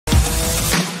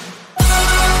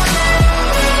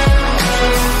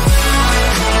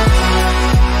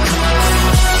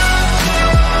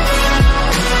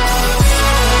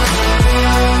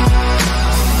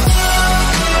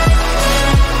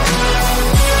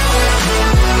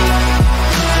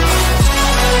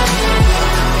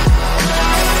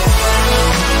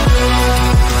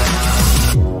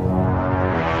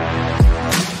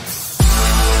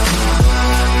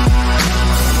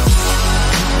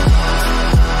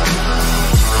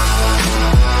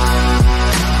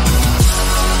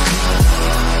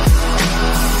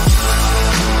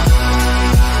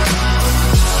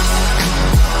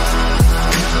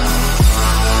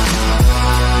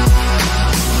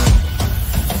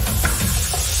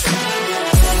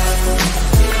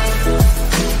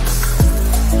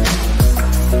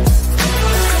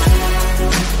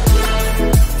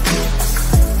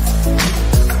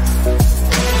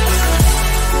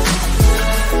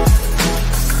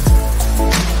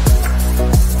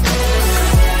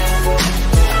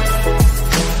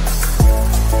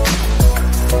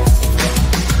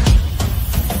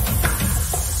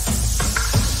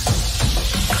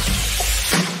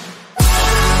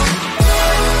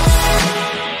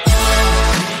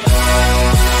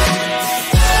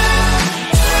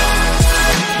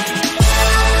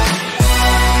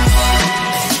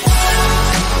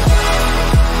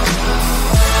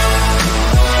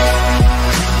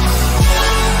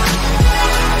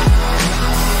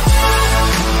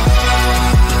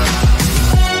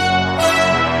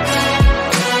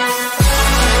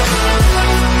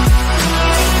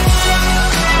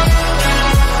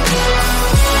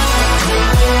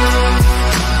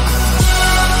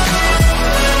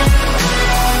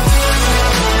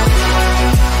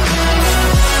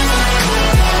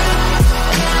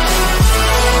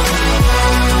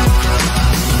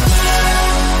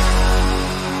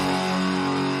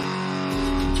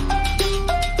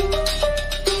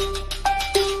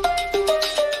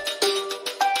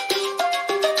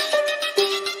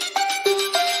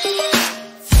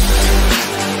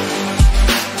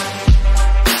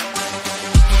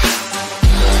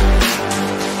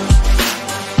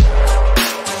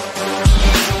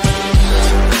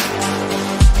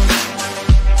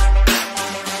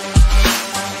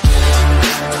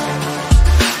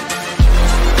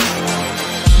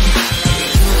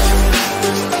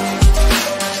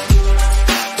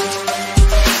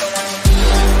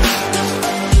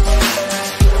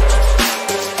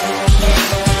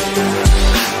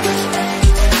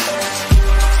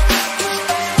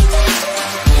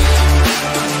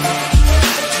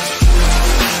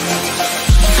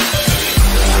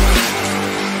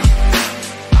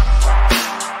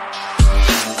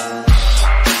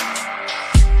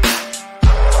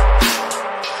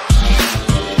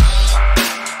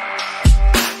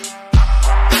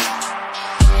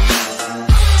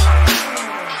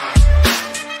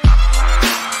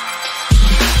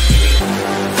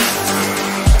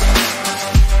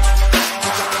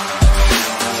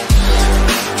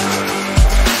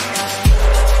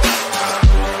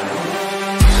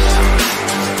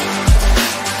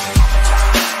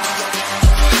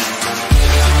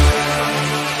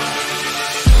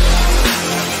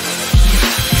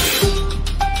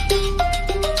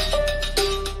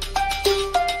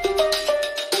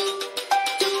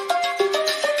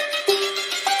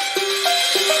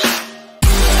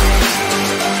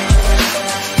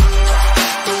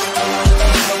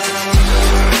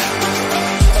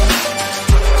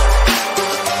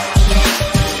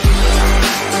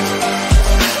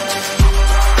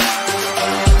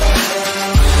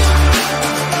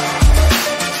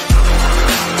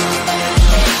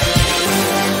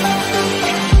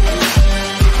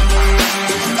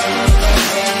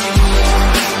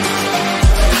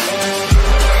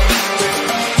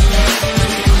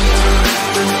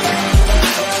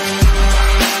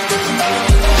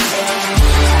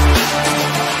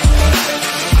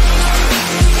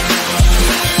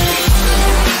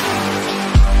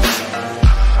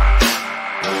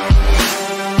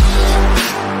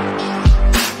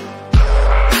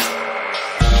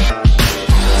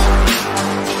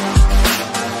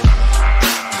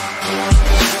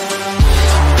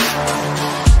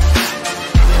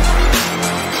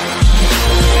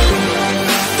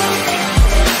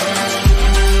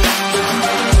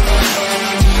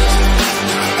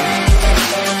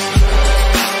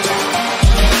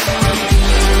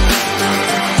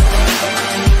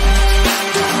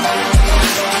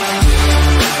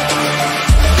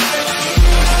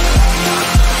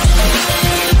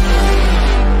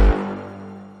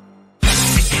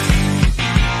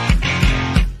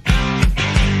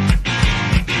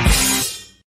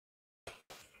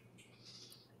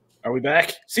we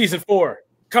back. Season 4,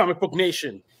 Comic Book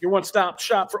Nation, your one-stop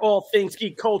shop for all things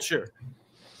geek culture.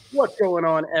 What's going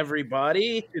on,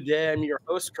 everybody? Today I'm your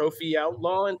host, Kofi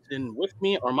Outlaw, and with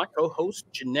me are my co-hosts,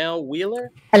 Janelle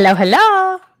Wheeler. Hello,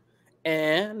 hello.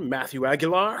 And Matthew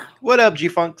Aguilar. What up,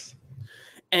 G-Funks?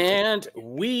 And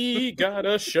we got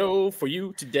a show for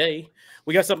you today.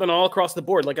 We got something all across the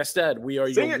board. Like I said, we are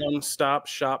your one-stop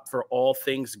shop for all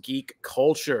things geek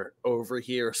culture over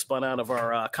here, spun out of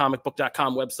our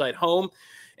Comicbook.com website home.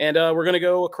 And we're going to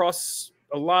go across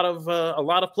a lot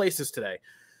of places today.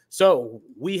 So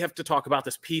we have to talk about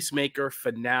this Peacemaker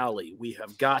finale. We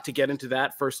have got to get into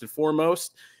that first and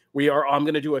foremost. I'm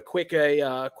going to do a quick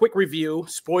review,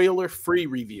 spoiler-free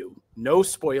review. No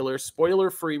spoilers,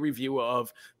 spoiler-free review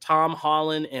of Tom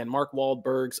Holland and Mark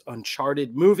Wahlberg's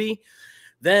Uncharted movie.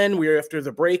 Then after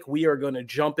the break, we are going to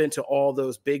jump into all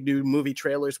those big new movie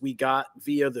trailers we got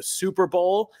via the Super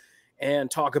Bowl and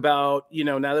talk about,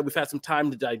 now that we've had some time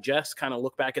to digest, kind of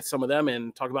look back at some of them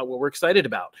and talk about what we're excited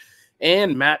about.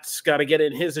 And Matt's got to get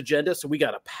in his agenda, so we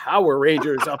got a Power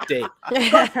Rangers update.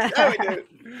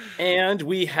 And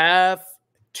we have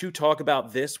to talk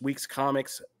about this week's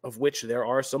comics, of which there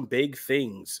are some big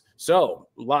things. So,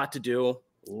 a lot to do.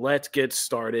 Let's get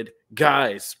started.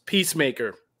 Guys,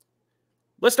 Peacemaker.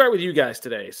 Let's start with you guys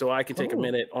today, so I can take a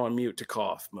minute on mute to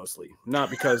cough, mostly.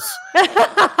 Not because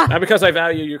I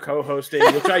value your co-hosting,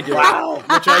 which I do. Wow.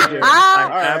 Which I do.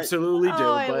 I absolutely do.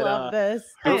 I love this.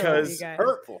 Because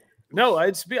Hurtful. No,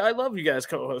 I love you guys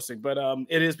co-hosting, but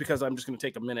it is because I'm just going to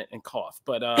take a minute and cough.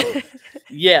 But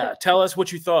yeah, tell us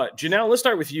what you thought. Janelle, let's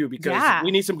start with you because we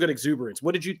need some good exuberance.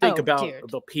 What did you think about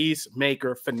the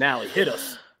Peacemaker finale? Hit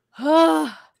us.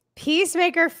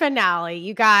 Peacemaker finale.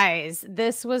 You guys,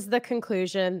 this was the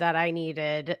conclusion that I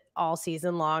needed all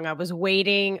season long. I was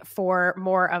waiting for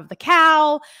more of the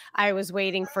cow. I was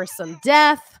waiting for some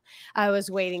death. I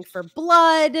was waiting for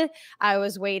blood. I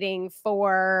was waiting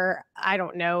for, I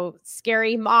don't know,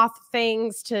 scary moth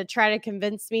things to try to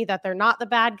convince me that they're not the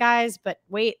bad guys. But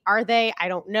wait, are they? I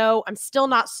don't know. I'm still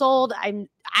not sold.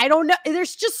 I don't know.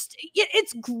 There's just,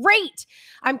 it's great.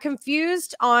 I'm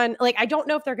confused on, I don't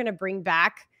know if they're going to bring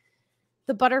back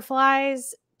the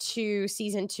butterflies to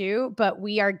season 2, but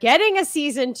we are getting a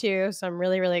season 2, so I'm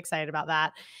really, really excited about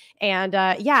that. And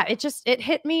yeah, it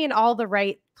hit me in all the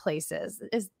right places.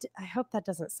 I hope that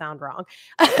doesn't sound wrong.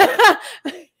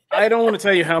 I don't want to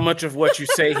tell you how much of what you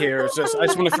say here is just, I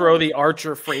just want to throw the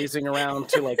Archer phrasing around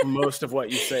to most of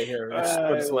what you say here.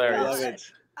 It's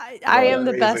hilarious. I am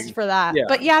the best for that. Yeah.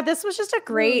 But yeah, this was just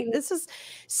this is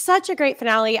such a great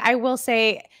finale. I will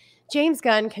say James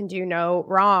Gunn can do no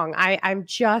wrong.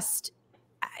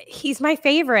 He's my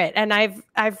favorite. And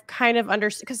I've kind of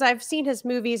understood because I've seen his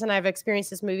movies and I've experienced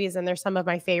his movies and they're some of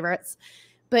my favorites.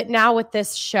 But now with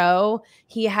this show,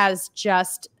 he has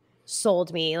just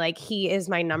sold me. He is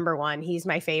my number one. He's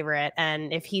my favorite.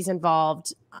 And if he's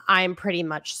involved, I'm pretty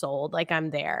much sold. I'm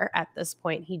there at this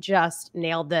point. He just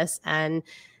nailed this. And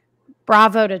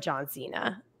bravo to John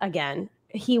Cena. Again,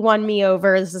 he won me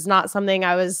over. This is not something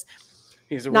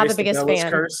He's not the biggest fan.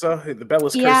 Curse, the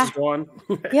Bella's curse is gone.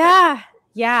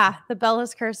 Yeah. The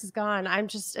Bella's curse is gone.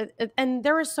 And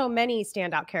there were so many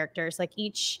standout characters.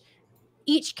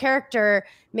 Each character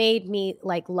made me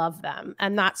love them.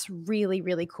 And that's really,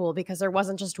 really cool because there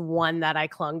wasn't just one that I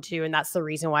clung to. And that's the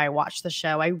reason why I watched the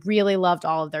show. I really loved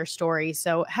all of their stories.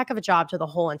 So heck of a job to the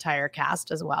whole entire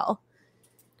cast as well.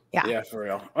 Yeah, for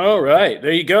real. All right.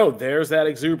 There you go. There's that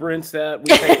exuberance that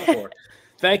we paid for.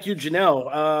 Thank you,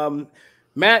 Janelle.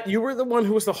 Matt, you were the one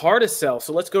who was the hardest sell.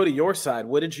 So let's go to your side.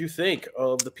 What did you think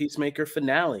of the Peacemaker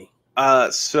finale?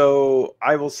 So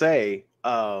I will say,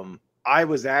 I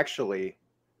was actually,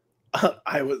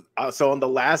 so on the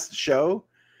last show,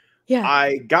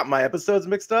 I got my episodes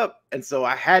mixed up. And so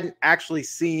I hadn't actually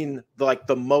seen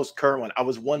the most current one. I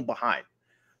was one behind.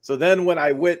 So then when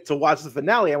I went to watch the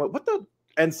finale, I went, what the?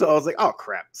 And so I was like, oh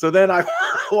crap. So then I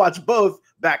watched both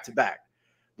back to back,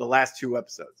 the last 2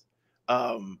 episodes.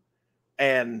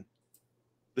 And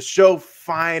the show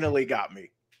finally got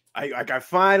me. I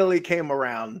finally came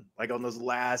around on those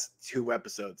last 2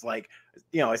 episodes.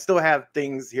 I still have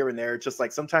things here and there. Just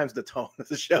sometimes the tone of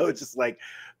the show just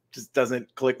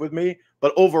doesn't click with me.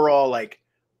 But overall,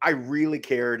 I really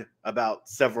cared about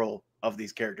several of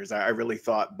these characters. I really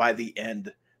thought by the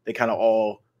end they kind of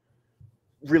all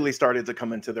really started to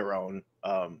come into their own.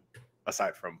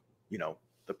 Aside from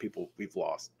the people we've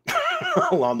lost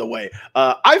along the way.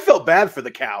 I felt bad for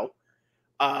the cow.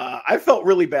 I felt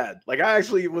really bad. I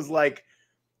actually was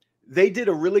they did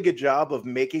a really good job of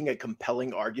making a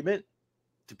compelling argument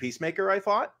to Peacemaker, I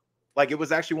thought. It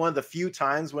was actually one of the few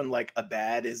times when a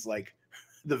bad is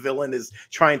the villain is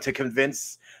trying to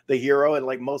convince the hero, and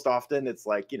like most often it's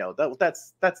like, you know,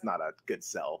 that's not a good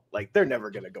sell. Like they're never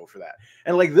gonna go for that.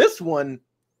 And like this one,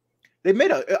 they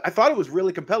made I thought it was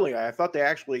really compelling. I thought they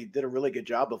actually did a really good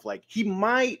job of like, he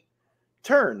might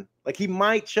turn, like he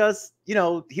might just, you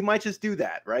know, he might just do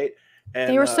that, right? And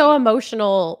they were so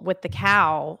emotional with the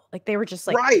cow, like they were just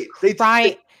like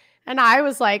right. And I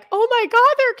was like, oh my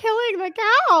God, they're killing the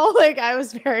cow. Like I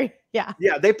was very, yeah.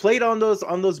 They played on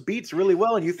those beats really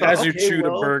well. And you thought, as you chewed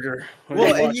a burger.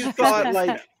 Well, and you thought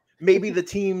like maybe the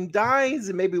team dies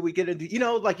and maybe we get into, you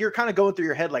know, like you're kind of going through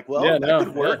your head like, well, that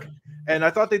could work. Yeah. And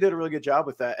I thought they did a really good job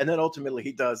with that. And then ultimately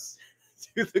he does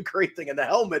do the great thing. And the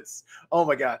helmets, oh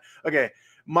my God. Okay.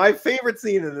 My favorite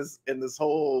scene in this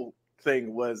whole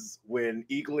thing was when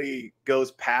Eagly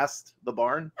goes past the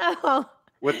barn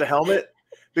with the helmet,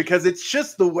 because it's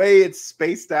just the way it's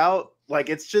spaced out. Like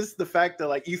it's just the fact that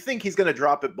like you think he's gonna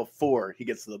drop it before he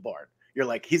gets to the barn. You're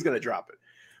like, he's gonna drop it.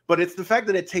 But it's the fact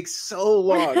that it takes so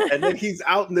long, and then he's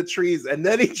out in the trees, and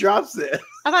then he drops it.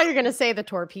 I thought you were gonna say the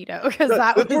torpedo, because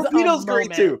the torpedo's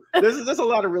great too. There's a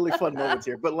lot of really fun moments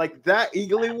here, but like that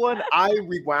Eagly one, I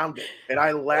rewound it and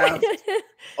I laughed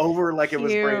over like it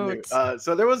was brand new.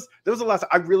 So there was a lot.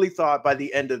 I really thought by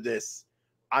the end of this,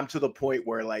 I'm to the point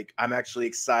where like I'm actually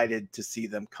excited to see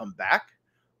them come back.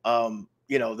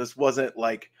 You know, this wasn't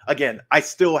like, again, I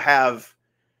still have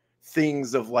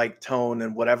things of like tone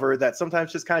and whatever that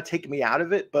sometimes just kind of take me out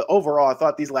of it. But overall, I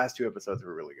thought these last 2 episodes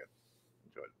were really good.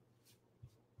 Enjoyed it.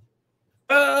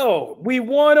 Oh, we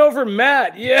won over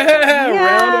Matt. Yeah, yes.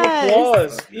 Round of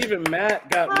applause. Even Matt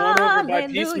got won over by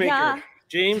Peacemaker.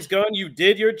 James Gunn, you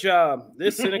did your job.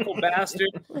 This cynical bastard,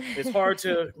 it's hard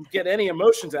to get any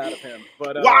emotions out of him.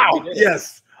 But wow,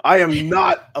 yes, I am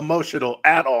not emotional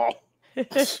at all.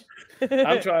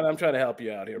 I'm trying to help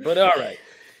you out here, but all right.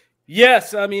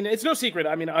 Yes, I mean, it's no secret.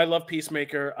 I mean, I love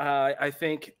Peacemaker.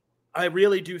 I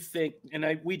really do think,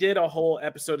 and we did a whole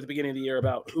episode at the beginning of the year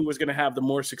about who was going to have the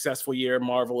more successful year,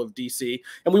 Marvel of DC,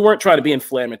 and we weren't trying to be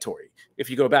inflammatory. If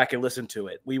you go back and listen to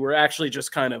it, we were actually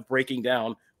just kind of breaking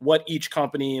down what each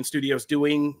company and studio is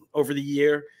doing over the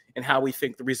year and how we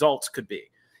think the results could be.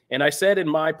 And I said in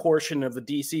my portion of the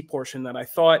DC portion that I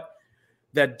thought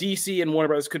that DC and Warner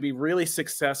Bros. Could be really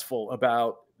successful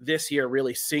about this year,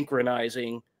 really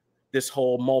synchronizing this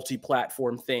whole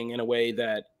multi-platform thing in a way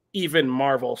that even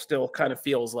Marvel still kind of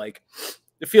feels like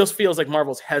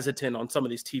Marvel's hesitant on some of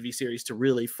these TV series to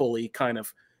really fully kind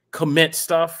of commit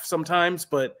stuff sometimes.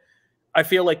 But I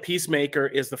feel like Peacemaker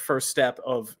is the first step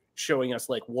of showing us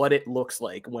like what it looks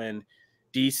like when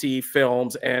DC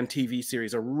films and TV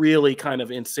series are really kind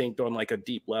of in sync on like a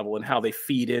deep level and how they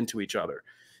feed into each other.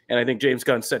 And I think James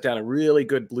Gunn set down a really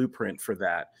good blueprint for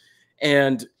that.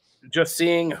 And just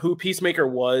seeing who Peacemaker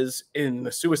was in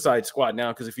the Suicide Squad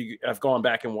now, because if you have gone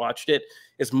back and watched it,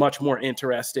 is much more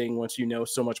interesting once you know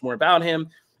so much more about him.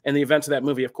 And the events of that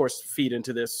movie, of course, feed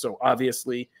into this so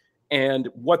obviously. And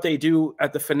what they do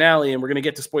at the finale, and we're going to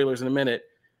get to spoilers in a minute,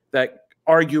 that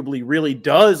arguably really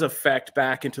does affect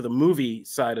back into the movie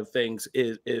side of things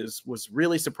was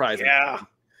really surprising. Yeah.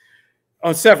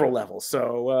 On several levels.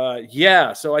 So,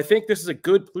 so I think this is a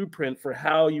good blueprint for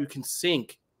how you can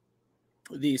sync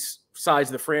these sides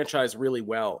of the franchise really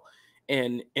well,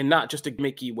 and not just a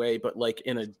gimmicky way, but like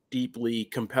in a deeply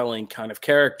compelling kind of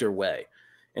character way.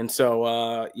 And so,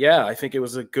 I think it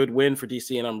was a good win for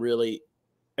DC,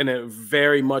 and it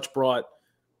very much brought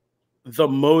the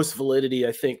most validity,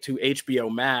 I think, to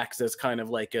HBO Max as kind of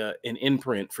like an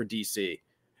imprint for DC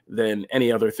than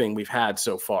any other thing we've had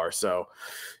so far. So,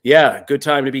 yeah, good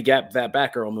time to be that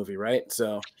Batgirl movie, right?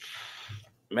 So,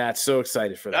 Matt's so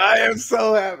excited for that. I am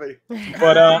so happy.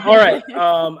 But all right,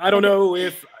 I don't know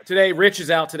if today Rich is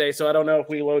out today, so I don't know if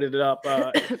we loaded it up.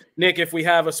 Nick, if we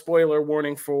have a spoiler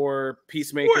warning for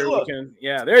Peacemaker, we can.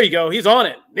 Yeah, there you go. He's on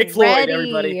it. Nick Floyd,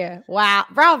 everybody. Wow,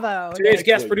 bravo. Today's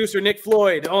guest producer Nick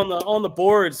Floyd on the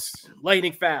boards,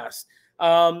 lightning fast.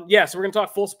 So we're gonna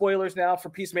talk full spoilers now for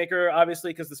Peacemaker,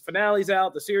 obviously, because this finale's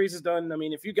out, the series is done. I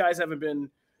mean, if you guys haven't been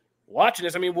watching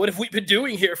this, I mean, what have we been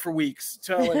doing here for weeks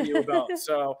telling you about?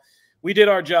 So we did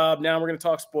our job. Now we're going to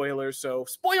talk spoilers. So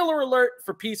spoiler alert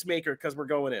for Peacemaker, because we're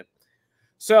going in.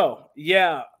 So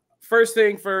yeah, first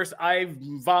thing first, I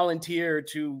volunteered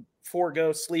to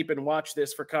forego sleep and watch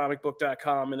this for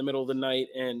Comicbook.com in the middle of the night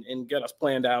and get us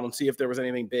planned out and see if there was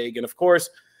anything big. And of course,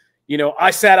 you know,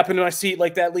 I sat up in my seat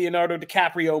like that Leonardo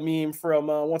DiCaprio meme from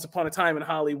Once Upon a Time in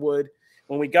Hollywood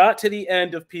when we got to the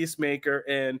end of Peacemaker,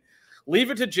 and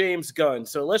leave it to James Gunn.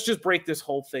 So let's just break this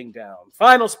whole thing down.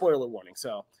 Final spoiler warning.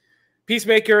 So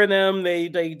Peacemaker and them, they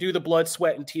do the blood,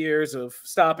 sweat, and tears of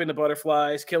stopping the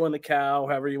butterflies, killing the cow,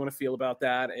 however you want to feel about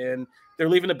that. And they're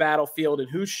leaving the battlefield. And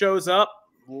who shows up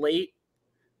late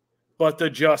but the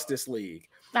Justice League?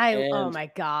 Oh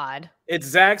my God. It's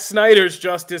Zack Snyder's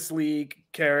Justice League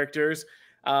characters.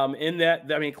 In that,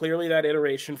 I mean, clearly that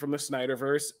iteration from the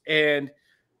Snyderverse. And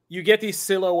you get these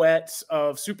silhouettes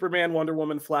of Superman, Wonder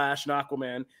Woman, Flash, and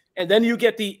Aquaman. And then you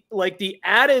get the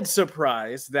added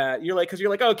surprise that you're like, because you're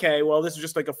like, okay, well, this is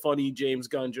just like a funny James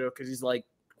Gunn joke because he's like,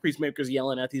 Peacemaker's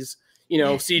yelling at these,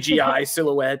 CGI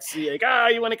silhouettes. You're like,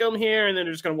 you want to come here? And then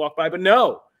they're just going to walk by. But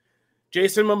no,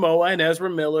 Jason Momoa and Ezra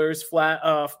Miller's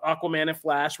Aquaman and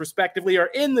Flash, respectively, are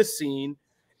in the scene.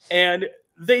 And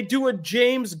they do a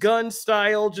James Gunn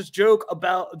style just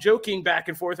joking back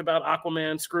and forth about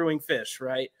Aquaman screwing fish,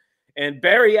 right? And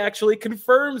Barry actually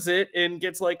confirms it and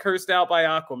gets like cursed out by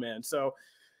Aquaman. So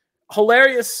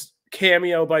hilarious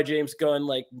cameo by James Gunn,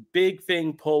 like big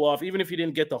thing pull off. Even if you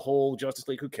didn't get the whole Justice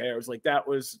League, who cares? Like that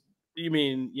was,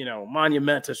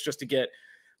 monumentous just to get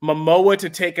Momoa to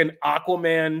take an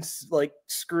Aquaman like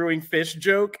screwing fish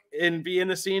joke and be in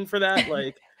the scene for that.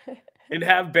 Like, and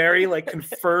have Barry like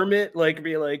confirm it, like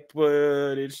be like,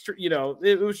 but it's true.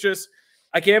 It was just,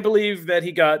 I can't believe that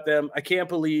he got them. I can't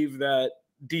believe that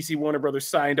DC Warner Brothers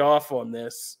signed off on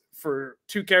this for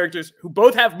two characters who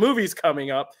both have movies coming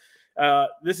up.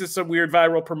 This is some weird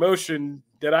viral promotion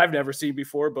that I've never seen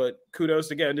before, but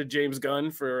kudos again to James Gunn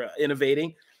for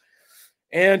innovating.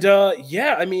 And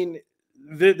I mean,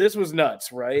 this was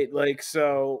nuts, right? Like,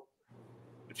 so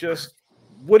just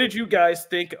what did you guys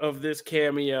think of this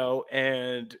cameo?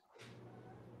 And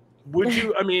would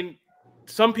you, I mean,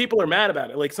 some people are mad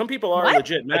about it. Like some people are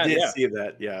legit mad. I did see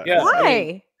that. Yeah. Why? I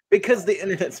mean, because the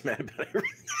internet's mad about everything.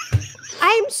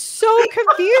 I'm so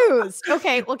confused.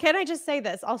 Okay, well, can I just say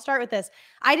this? I'll start with this.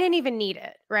 I didn't even need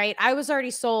it, right? I was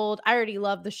already sold. I already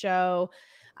loved the show.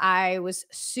 I was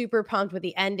super pumped with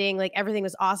the ending. Like everything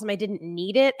was awesome. I didn't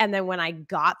need it. And then when I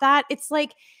got that, it's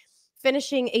like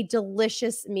finishing a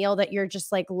delicious meal that you're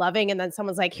just like loving. And then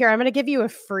someone's like, here, I'm going to give you a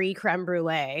free creme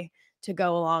brulee to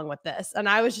go along with this. And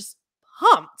I was just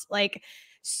pumped, like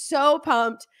so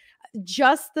pumped.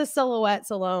 Just the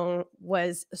silhouettes alone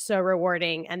was so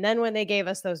rewarding. And then when they gave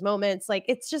us those moments, like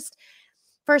it's just,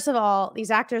 first of all, these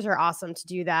actors are awesome to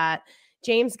do that.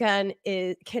 James Gunn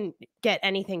can get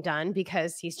anything done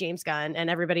because he's James Gunn and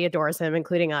everybody adores him,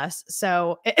 including us.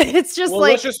 So it's just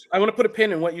I want to put a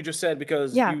pin in what you just said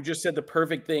because you just said the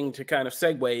perfect thing to kind of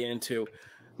segue into.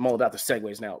 I'm all about the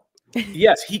segues now.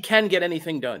 Yes, he can get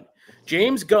anything done.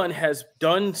 James Gunn has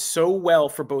done so well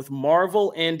for both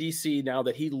Marvel and DC now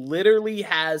that he literally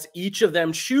has each of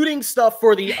them shooting stuff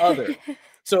for the other.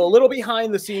 So a little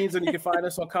behind the scenes, and you can find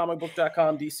us on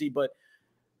Comicbook.com, DC. But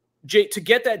to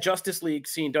get that Justice League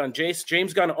scene done,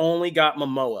 James Gunn only got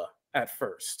Momoa at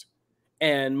first.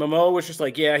 And Momoa was just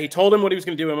like, yeah, he told him what he was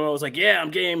going to do. And Momoa was like, yeah,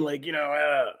 I'm game. Like, he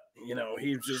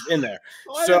was just in there.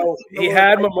 So he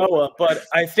had Momoa, but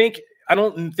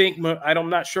I'm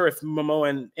not sure if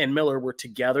Momoa and Miller were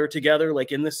together,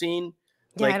 like in the scene.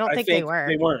 Yeah, like, I don't think they were.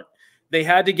 They weren't. They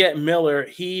had to get Miller.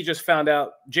 He just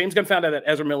James Gunn found out that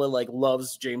Ezra Miller like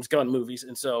loves James Gunn movies.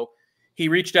 And so he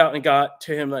reached out and got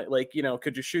to him like,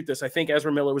 could you shoot this? I think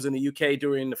Ezra Miller was in the UK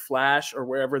doing The Flash or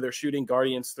wherever they're shooting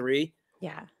Guardians 3.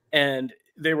 Yeah. And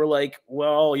they were like,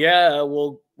 well, yeah,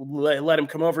 we'll let him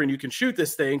come over and you can shoot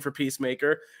this thing for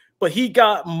Peacemaker. But he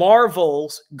got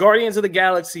Marvel's Guardians of the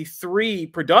Galaxy 3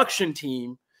 production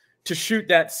team to shoot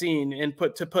that scene and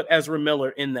put Ezra Miller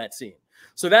in that scene.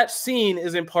 So that scene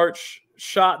is in part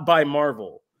shot by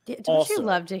Marvel. Don't you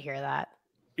love to hear that?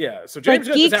 Yeah. So James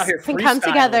Gunn is out here can come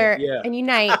together and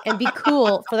unite and be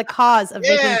cool for the cause of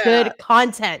making good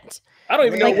content. I don't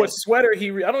even know what sweater I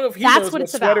don't know if he knows what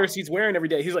sweaters he's wearing every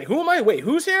day. He's like, who am I? Wait,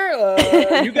 who's here?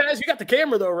 You guys, you got the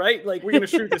camera though, right? Like we're going to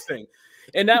shoot this thing.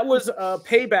 And that was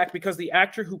payback because the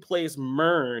actor who plays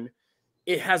Myrn,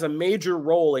 it has a major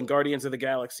role in Guardians of the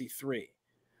Galaxy 3.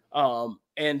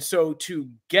 And so to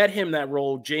get him that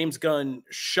role, James Gunn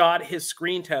shot his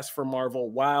screen test for Marvel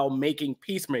while making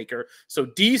Peacemaker. So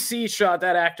DC shot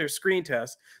that actor's screen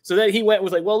test. So then he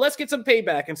was like, well, let's get some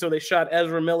payback. And so they shot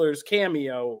Ezra Miller's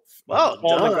cameo on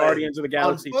the Guardians of the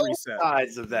Galaxy 3 set.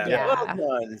 Sides of that. Yeah.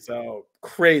 Well done. So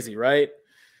crazy, right?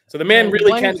 So the man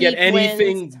really can get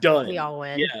anything done. We all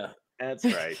win. Yeah. That's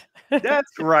right.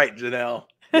 That's right, Janelle.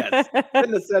 Yes.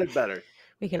 Couldn't have said it better.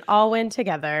 We can all win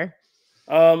together.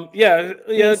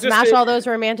 Smash all those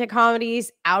romantic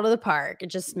comedies out of the park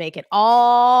and just make it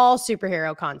all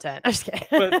superhero content. I'm just kidding.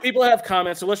 But people have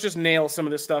comments, so let's just nail some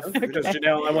of this stuff because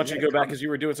Janelle, I want you to go back because you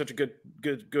were doing such a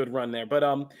good run there. But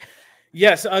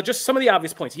Yes, just some of the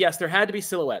obvious points. Yes, there had to be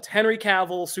silhouettes. Henry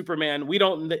Cavill, Superman. We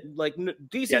don't like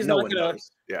DC is not gonna.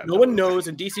 Yeah, no one knows,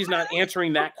 and DC's not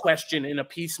answering that question in a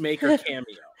Peacemaker cameo,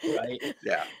 right?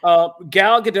 Yeah.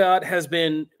 Gal Gadot has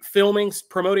been filming,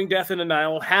 promoting Death in the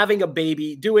Nile, having a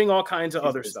baby, doing all kinds of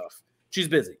other stuff. She's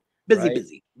busy.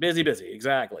 Busy.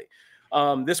 Exactly.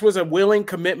 This was a willing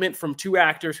commitment from 2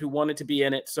 actors who wanted to be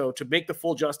in it. So to make the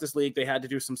full Justice League, they had to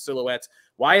do some silhouettes.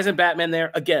 Why isn't Batman there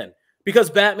again?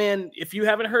 Because Batman, if you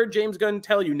haven't heard James Gunn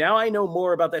tell you, now I know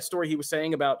more about that story he was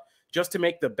saying about just to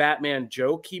make the Batman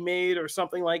joke he made or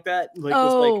something like that. Like,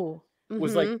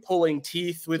 was like pulling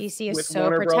teeth with DC is with so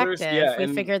Warner protective. Brothers. Yeah,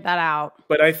 we figured that out.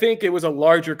 But I think it was a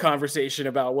larger conversation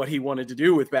about what he wanted to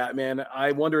do with Batman.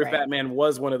 I wonder if Batman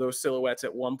was one of those silhouettes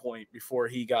at one point before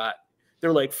he got.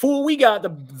 They're like, fool, we got the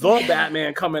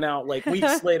Batman coming out like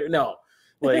weeks later. No.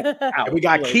 Like we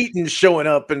got Keaton showing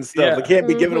up and stuff. We can't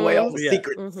be giving away all the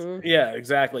secrets. Yeah,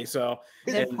 exactly. So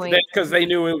because they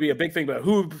knew it would be a big thing, but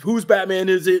whose Batman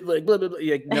is it? Like blah, blah, blah.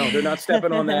 Yeah, no, they're not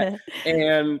stepping on that.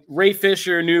 And Ray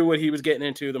Fisher knew what he was getting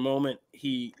into the moment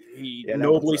he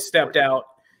nobly stepped out,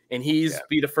 and he's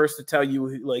be the first to tell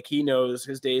you like he knows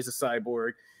his days as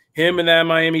Cyborg. Him and that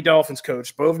Miami Dolphins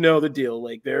coach both know the deal.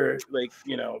 Like they're like,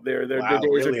 you know, their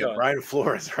days are done. Brian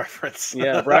Flores reference.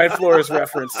 Yeah, Brian Flores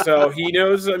reference. So he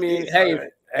knows. I mean,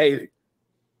 hey,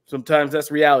 sometimes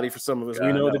that's reality for some of us.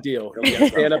 We know the deal. You gotta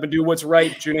stand up and do what's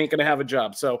right, but you ain't gonna have a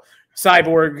job. So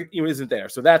Cyborg isn't there.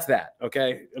 So that's that.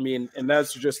 Okay. I mean, and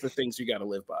that's just the things you got to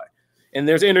live by. And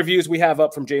there's interviews we have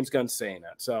up from James Gunn saying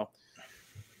that. So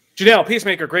Janelle,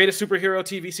 Peacemaker, greatest superhero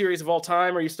TV series of all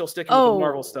time. Or are you still sticking with the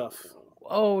Marvel stuff?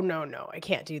 Oh, no. I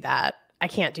can't do that.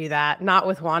 Not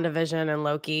with WandaVision and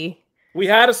Loki. We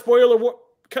had a spoiler.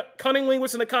 Cunning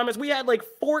linguist in the comments. We had like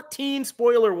 14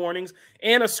 spoiler warnings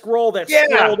and a scroll that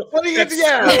scrolled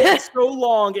so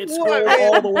long it scrolled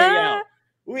all the way out.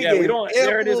 We don't.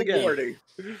 There it is again. Warning.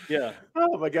 Yeah.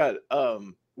 Oh my God.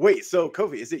 Wait. So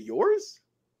Kofi, is it yours?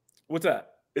 What's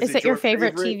that? Is it your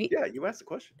favorite TV? Yeah, you asked the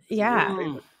question.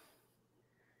 Yeah.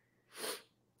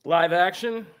 Live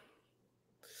action.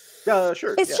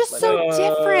 Sure. It's just so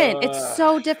different. It's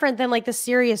so different than like the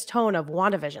serious tone of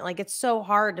WandaVision. Like it's so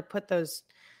hard to put those.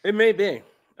 It may be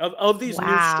of these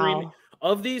new streaming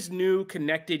these new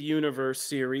connected universe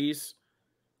series.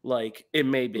 Like it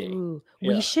may be. Ooh,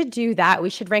 we should do that.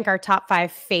 We should rank our top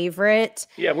 5 favorite.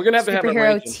 Yeah, we're gonna have to have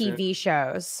superhero TV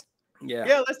shows.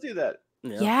 Yeah, let's do that.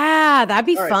 Yeah, that'd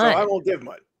be fun. So I won't give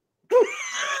mine.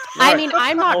 I mean,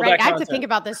 I'm not right. I have to think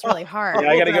about this really hard.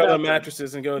 Yeah, I got to go to the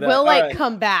mattresses and go that. We'll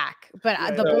come back,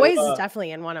 but the boys is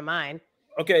definitely in one of mine.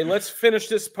 Okay, let's finish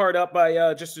this part up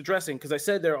by just addressing, because I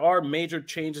said there are major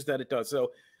changes that it does.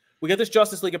 So we get this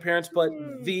Justice League appearance, but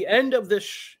the end of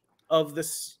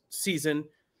this season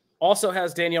also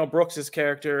has Danielle Brooks's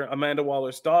character, Amanda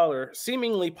Waller's daughter,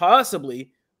 seemingly possibly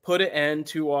put an end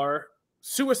to our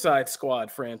Suicide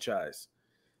Squad franchise.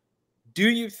 Do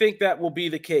you think that will be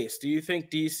the case? Do you think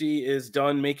DC is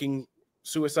done making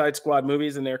Suicide Squad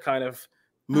movies and they're kind of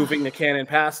moving the canon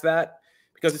past that?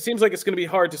 Because it seems like it's going to be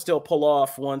hard to still pull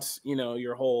off once, you know,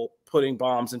 your whole putting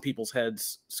bombs in people's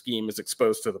heads scheme is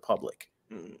exposed to the public.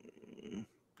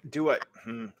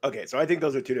 Okay, so I think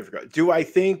those are two different. Do I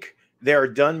think they're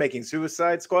done making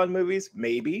Suicide Squad movies?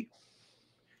 Maybe.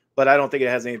 But I don't think it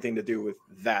has anything to do with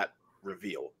that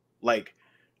reveal. Like,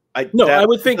 I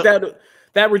would think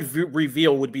that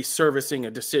reveal would be servicing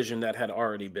a decision that had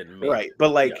already been made. Right.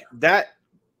 But like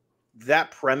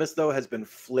that premise though has been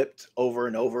flipped over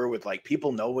and over with like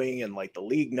people knowing and like the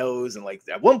league knows, and like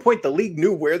at one point the league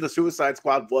knew where the Suicide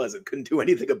Squad was and couldn't do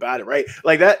anything about it. Right.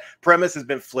 Like that premise has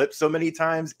been flipped so many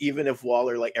times, even if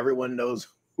Waller, like everyone knows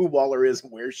who Waller is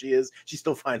and where she is, she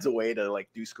still finds a way to like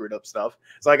do screwed up stuff.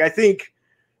 So like I think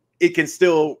it can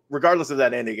still, regardless of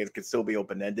that ending, it can still be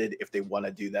open-ended if they want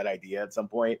to do that idea at some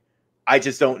point. I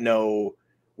just don't know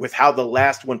with how the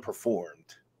last one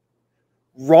performed.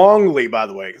 Wrongly, by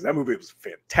the way, because that movie was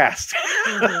fantastic.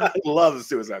 I love the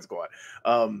Suicide Squad.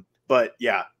 But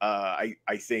yeah, I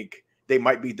think they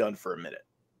might be done for a minute.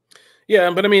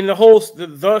 Yeah, but I mean,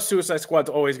 the Suicide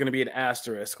Squad's always going to be an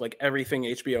asterisk, like everything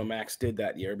HBO Max did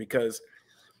that year, because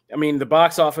I mean, the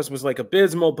box office was like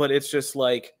abysmal, but it's just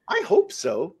like, I hope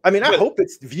so. I mean, I hope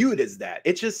it's viewed as that.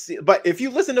 It's just, but if you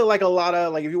listen to like a lot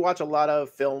of, like if you watch a lot of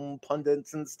film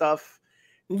pundits and stuff,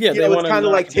 yeah, you know, it's kind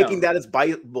of like taking that as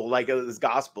Bible, like as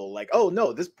gospel, like, oh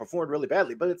no, this performed really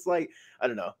badly, but it's like, I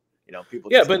don't know, you know,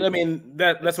 people. Yeah, but I mean,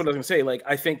 that's what I was gonna say. Like,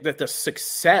 I think that the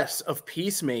success of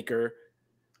Peacemaker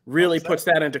really puts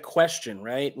that into question,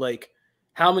 right? Like,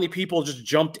 how many people just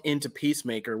jumped into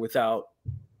Peacemaker without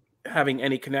having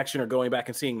any connection or going back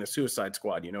and seeing the Suicide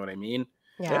Squad? You know what I mean?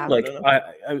 Yeah. Like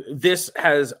this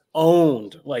has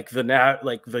owned like the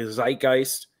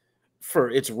zeitgeist for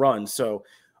its run. So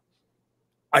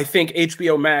I think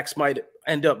HBO Max might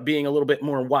end up being a little bit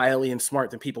more wily and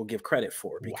smart than people give credit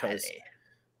for, because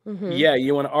yeah,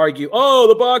 you want to argue, oh,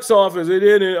 the box office, it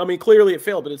didn't. I mean, clearly it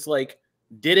failed, but it's like,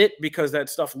 did it? Because that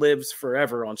stuff lives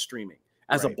forever on streaming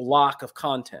as a block of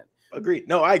content. Agreed.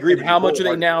 No, I agree. And how much are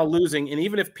they now losing? And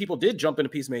even if people did jump into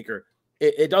Peacemaker,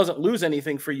 it doesn't lose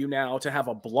anything for you now to have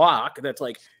a block that's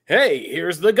like, hey,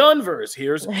 here's the Gunverse,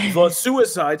 here's the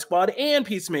Suicide Squad and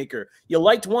Peacemaker. You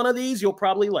liked one of these, you'll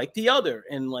probably like the other,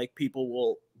 and like people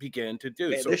will begin to do.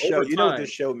 Man, so this show, you know what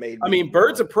this show made me, I mean,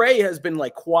 Birds of Prey has been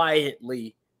like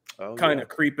quietly kind of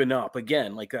creeping up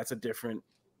again. Like that's a different.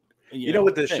 You know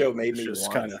what this show made me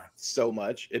want so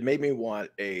much? It made me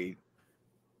want a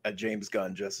James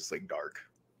Gunn Justice League Dark.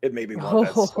 It made me want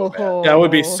that so bad. That would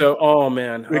be so. Oh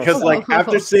man, because like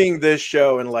after seeing this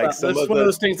show and like some of one of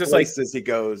those things that's like he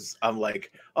goes, I'm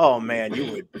like, oh man,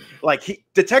 you would like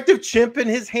Detective Chimp in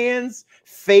his hands,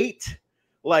 Fate,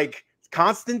 like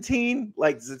Constantine,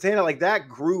 like Zatanna, like that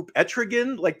group,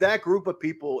 Etrigan, like that group of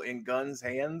people in Gunn's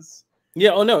hands.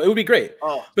 Yeah, oh no, it would be great.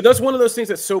 Oh. But that's one of those things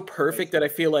that's so perfect that I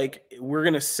feel like we're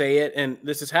gonna say it, and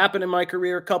this has happened in my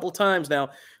career a couple times now,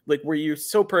 like where you're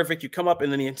so perfect, you come up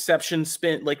and then the Inception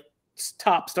spin, like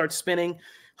top starts spinning,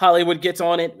 Hollywood gets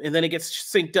on it, and then it gets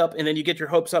synced up, and then you get your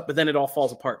hopes up, but then it all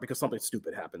falls apart because something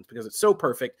stupid happens because it's so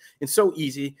perfect and so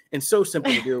easy and so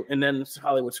simple to do, and then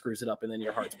Hollywood screws it up, and then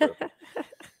your heart's broken.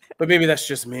 But maybe that's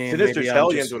just me. Sinister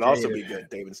Hellions would also be good.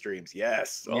 David Streams,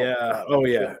 yes. Oh, yeah. God, oh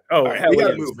yeah. Oh, right, we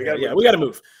gotta move. We gotta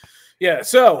move. Yeah.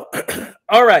 So,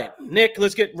 all right, Nick,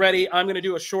 let's get ready. I'm gonna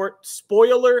do a short,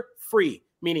 spoiler-free,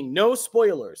 meaning no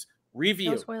spoilers,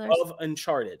 review of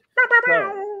Uncharted.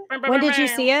 So, when did you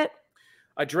see it?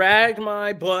 I dragged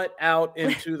my butt out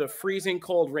into the freezing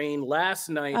cold rain last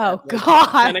night. Oh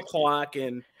God! 10 o'clock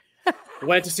and.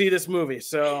 Went to see this movie.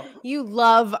 So you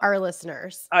love our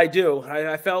listeners. I do.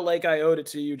 I felt like I owed it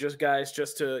to you guys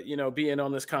just to, be in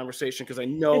on this conversation because I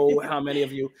know how many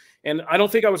of you, and I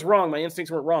don't think I was wrong. My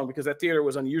instincts weren't wrong because that theater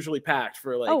was unusually packed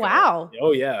for like, oh, wow.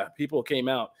 Oh yeah. People came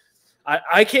out.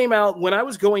 I came out when I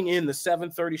was going in, the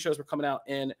 7:30 shows were coming out,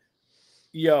 and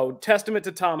testament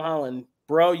to Tom Holland,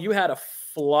 bro, you had a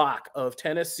flock of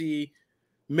Tennessee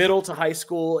middle to high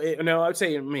school. No, I would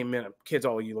say, kids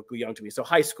all you look young to me. So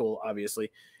high school,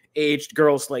 obviously, aged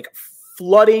girls like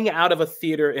flooding out of a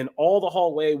theater, and all the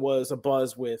hallway was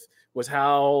abuzz with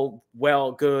how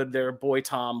good their boy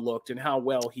Tom looked and how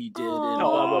well he did, and blah,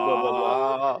 blah, blah,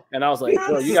 blah, blah. And I was like,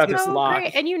 well, you got this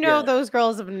locked. Great. And those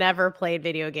girls have never played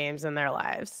video games in their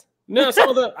lives. No,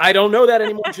 I don't know that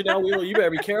anymore, Janelle Wheeler. You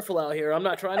better be careful out here. I'm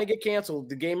not trying to get canceled.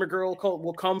 The gamer girl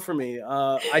will come for me.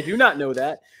 I do not know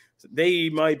that. They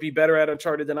might be better at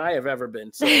Uncharted than I have ever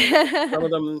been. So some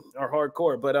of them are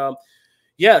hardcore. But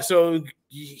yeah, so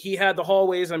he had the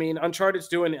hallways. I mean, Uncharted's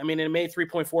doing, it made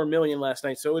 3.4 million last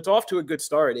night. So it's off to a good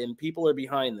start, and people are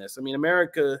behind this. I mean,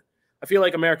 I feel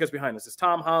like America's behind this. It's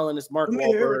Tom Holland, it's Mark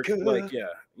Wahlberg. Like,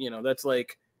 yeah, that's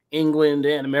like England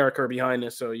and America are behind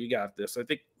this. So you got this. I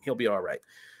think he'll be all right.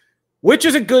 Which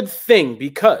is a good thing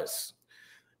because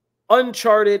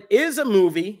Uncharted is a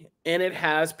movie and it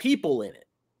has people in it.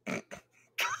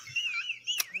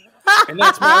 And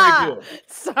that's my review.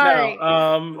 Sorry.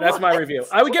 No, that's my review.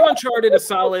 I would give Uncharted a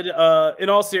solid, in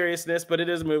all seriousness, but it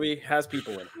is a movie, has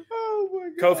people in it. Oh my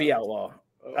God. Kofi Outlaw,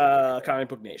 Comic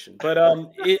Book Nation. But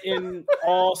in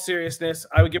all seriousness,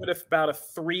 I would give it about a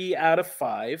 3 out of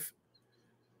 5.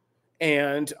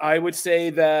 And I would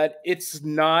say that it's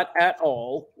not at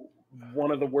all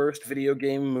one of the worst video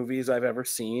game movies I've ever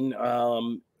seen.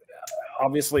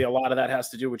 Obviously, a lot of that has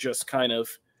to do with just kind of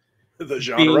the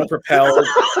genre, being propelled,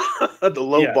 the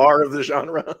low bar of the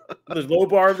genre, the low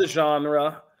bar of the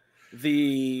genre,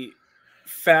 the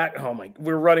fact. Oh my,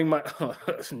 we're running my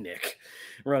Nick,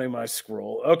 running my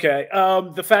scroll. Okay,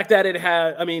 the fact that it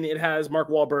has Mark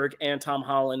Wahlberg and Tom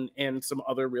Holland and some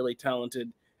other really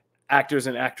talented actors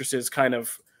and actresses kind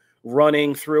of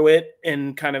running through it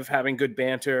and kind of having good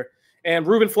banter. And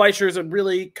Ruben Fleischer is a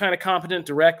really kind of competent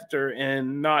director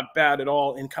and not bad at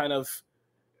all, and kind of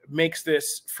makes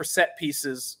this for set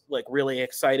pieces like really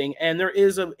exciting. And there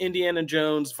is an Indiana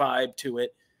Jones vibe to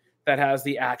it that has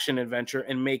the action adventure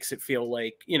and makes it feel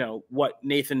like, what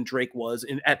Nathan Drake was,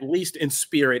 at least in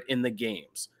spirit, in the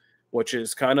games, which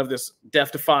is kind of this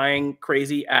death-defying,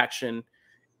 crazy action.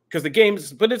 Because the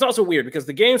games, but it's also weird because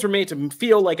the games were made to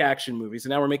feel like action movies,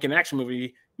 and now we're making an action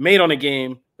movie made on a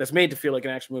game that's made to feel like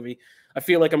an action movie. I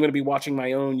feel like I'm going to be watching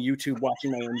my own YouTube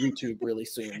really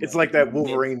soon. It's like that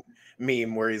Wolverine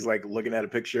meme where he's like looking at a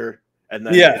picture and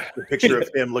then the picture of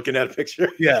him looking at a picture.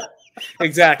 Yeah,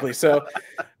 exactly. So,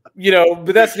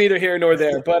 but that's neither here nor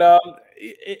there. But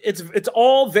it's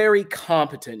all very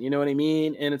competent. You know what I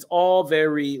mean? And it's all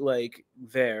very like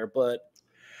there. But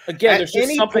again, there's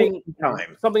just something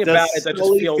about it that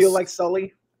just feel like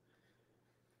Sully.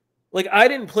 Like, I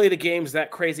didn't play the games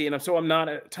that crazy, and so I'm not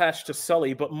attached to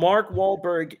Sully. But Mark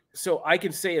Wahlberg, so I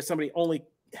can say as somebody only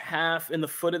half in the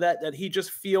foot of that he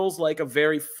just feels like a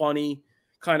very funny,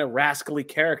 kind of rascally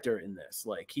character in this.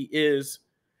 Like, he is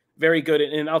very good.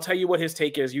 And I'll tell you what his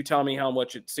take is. You tell me how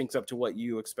much it syncs up to what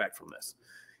you expect from this.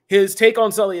 His take on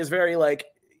Sully is very like,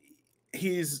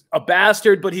 he's a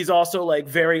bastard, but he's also like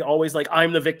very always like,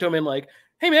 I'm the victim, and like,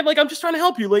 hey man, like I'm just trying to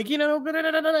help you, like,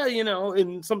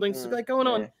 and something's like going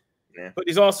on. Yeah. But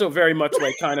he's also very much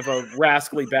like kind of a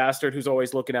rascally bastard who's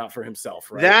always looking out for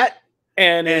himself, right? That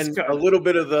and a little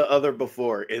bit of the other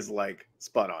before is like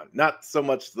spot on. Not so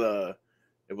much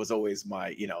it was always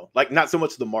my, like not so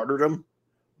much the martyrdom,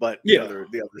 but the other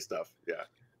stuff. Yeah.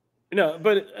 No,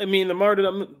 but I mean the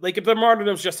martyrdom, like if the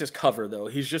martyrdom's just his cover though,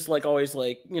 he's just like always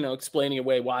like, explaining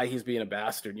away why he's being a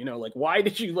bastard, like why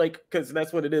did you like, because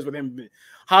that's what it is with him.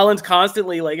 Holland's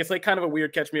constantly like, it's like kind of a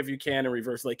weird Catch Me If You Can in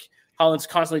reverse. Like Holland's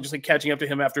constantly just like catching up to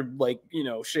him after like,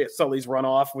 Sully's run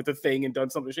off with the thing and done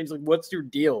something. He's like, what's your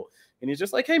deal? And he's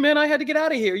just like, hey man, I had to get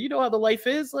out of here. You know how the life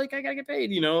is, like I gotta get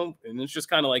paid, and it's just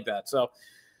kind of like that. So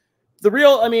the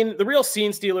real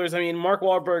scene stealers, Mark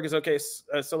Wahlberg is okay,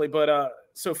 Sully, but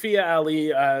Sophia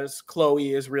Ali as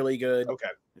Chloe is really good. Okay.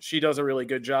 She does a really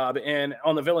good job. And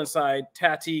on the villain side,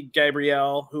 Tati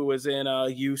Gabrielle, who was in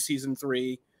You season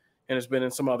 3 and has been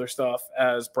in some other stuff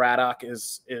as Braddock,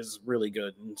 is really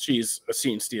good. And she's a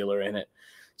scene stealer in it.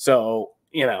 So,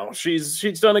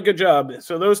 she's done a good job.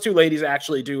 So those two ladies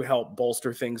actually do help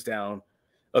bolster things down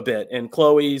a bit. And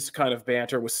Chloe's kind of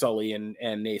banter with Sully and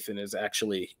Nathan is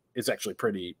actually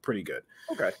pretty good.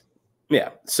 Okay. Yeah.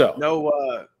 So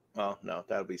well, no,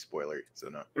 that would be spoilery. So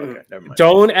no. Okay, never mind.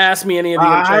 Don't ask me any of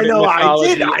the Uncharted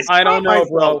mythology. I don't know,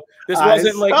 bro. This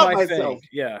wasn't like my thing.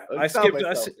 Yeah, I skipped.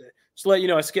 Just to let you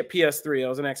know, I skipped PS3. I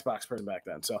was an Xbox person back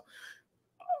then, so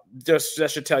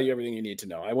that should tell you everything you need to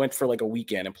know. I went for like a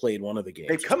weekend and played one of the games.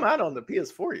 They come out on the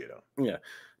PS4, Yeah,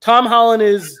 Tom Holland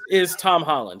is Tom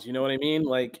Holland. You know what I mean?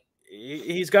 Like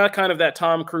he's got kind of that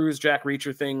Tom Cruise, Jack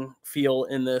Reacher thing feel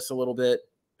in this a little bit,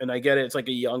 and I get it. It's like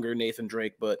a younger Nathan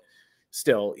Drake, but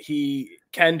still, he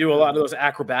can do a lot of those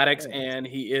acrobatics, and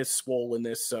he is swole in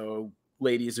this, so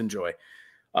ladies enjoy.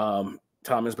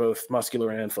 Tom is both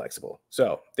muscular and flexible.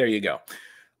 So there you go.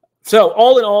 So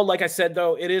all in all, like I said,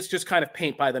 though, it is just kind of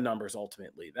paint by the numbers,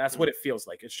 ultimately. That's what it feels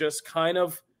like. It's just kind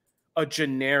of a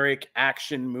generic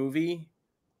action movie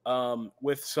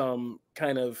with some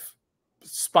kind of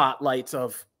spotlights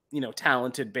of,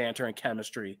 talented banter and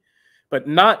chemistry, but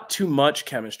not too much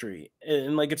chemistry.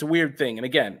 And like, it's a weird thing. And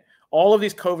again, all of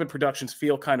these COVID productions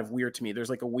feel kind of weird to me. There's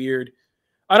like a weird,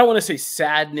 I don't want to say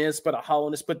sadness, but a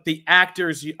hollowness. But the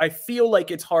actors, I feel like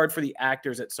it's hard for the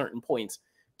actors at certain points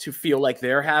to feel like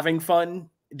they're having fun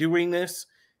doing this.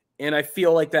 And I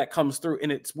feel like that comes through.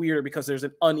 And it's weird because there's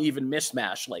an uneven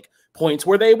mismatch, like points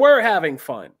where they were having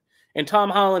fun. And Tom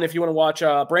Holland, if you want to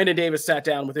watch, Brandon Davis sat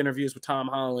down with interviews with Tom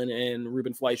Holland and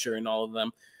Ruben Fleischer and all of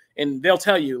them. And they'll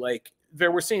tell you, like,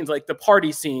 there were scenes like the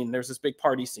party scene. There's this big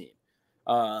party scene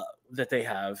that they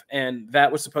have, and that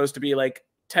was supposed to be like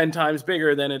 10 times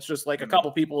bigger than it's just like a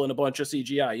couple people and a bunch of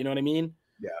CGI. You know what I mean?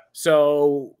 Yeah.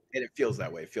 So and it feels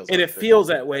that way. It feels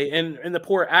that way. And the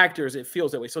poor actors, it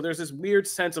feels that way. So there's this weird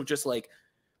sense of just like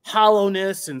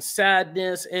hollowness and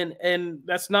sadness. And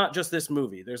that's not just this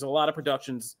movie. There's a lot of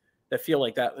productions that feel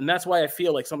like that. And that's why I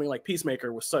feel like something like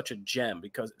Peacemaker was such a gem,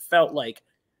 because it felt like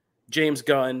James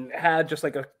Gunn had just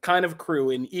like a kind of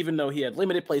crew, and even though he had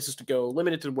limited places to go,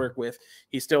 limited to work with,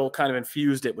 he still kind of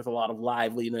infused it with a lot of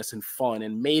liveliness and fun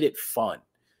and made it fun.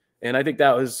 And I think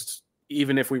that was,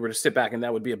 even if we were to sit back, and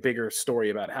that would be a bigger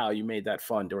story about how you made that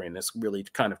fun during this really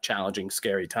kind of challenging,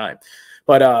 scary time.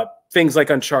 But things like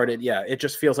Uncharted, yeah, it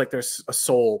just feels like there's a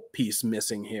soul piece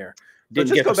missing here.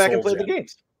 Didn't just go back and play the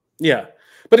games. Yeah,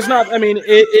 but it's not,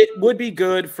 it would be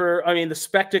good for, the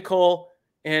spectacle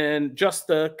and just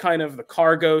the kind of the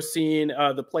cargo scene,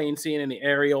 the plane scene and the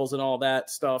aerials and all that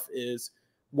stuff is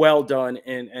well done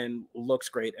and looks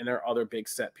great. And there are other big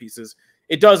set pieces.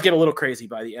 It does get a little crazy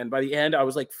by the end. By the end, I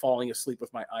was like falling asleep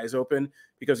with my eyes open,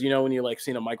 because when you like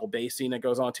seen a Michael Bay scene that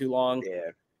goes on too long.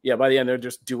 Yeah. By the end, they're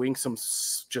just doing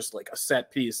just like a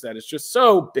set piece that is just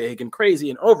so big and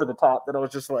crazy and over the top that I was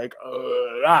just like,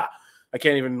 I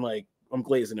can't even I'm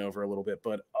glazing over a little bit,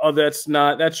 but that's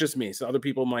just me. So other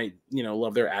people might,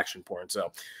 love their action porn.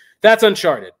 So that's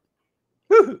Uncharted.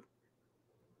 Woo-hoo.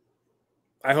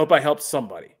 I hope I helped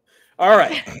somebody. All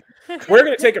right. We're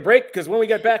going to take a break because when we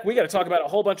get back, we got to talk about a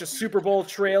whole bunch of Super Bowl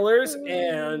trailers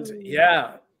and,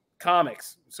 yeah,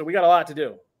 comics. So we got a lot to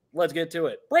do. Let's get to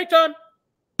it. Break time.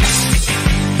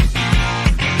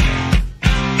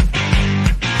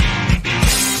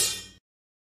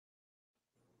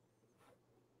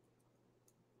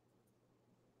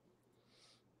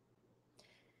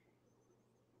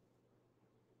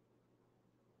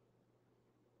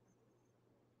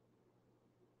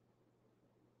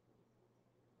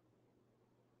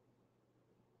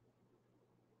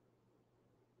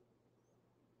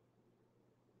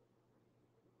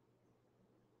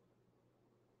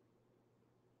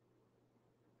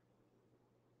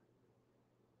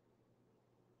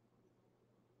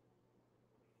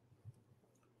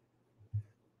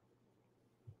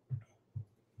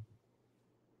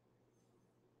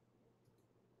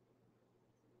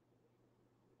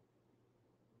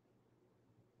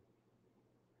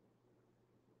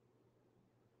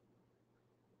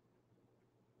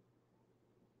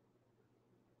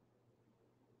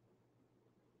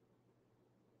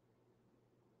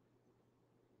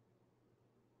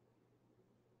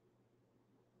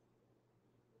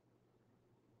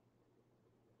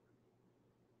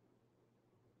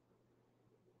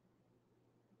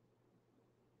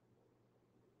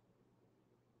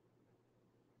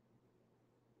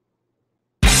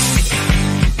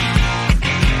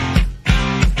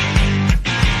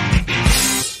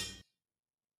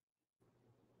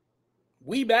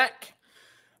 We back.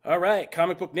 All right,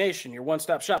 Comic Book Nation, your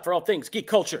one-stop shop for all things geek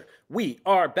culture. We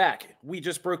are back. We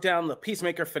just broke down the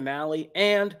Peacemaker finale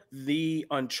and the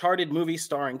Uncharted movie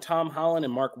starring Tom Holland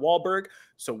and Mark Wahlberg.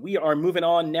 So we are moving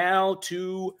on now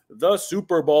to the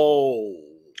Super Bowl.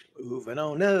 Moving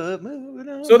on up, moving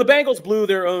on. So the Bengals blew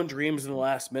their own dreams in the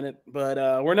last minute,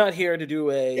 but we're not here to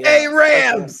do a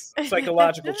Rams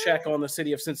psychological check on the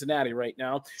city of Cincinnati right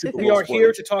now. We are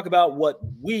here to talk about what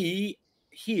we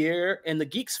here in the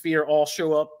geek sphere all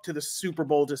show up to the Super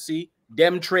Bowl to see.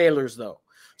 Dem trailers, though.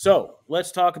 So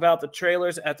let's talk about the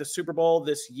trailers at the Super Bowl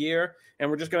this year, and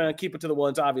we're just going to keep it to the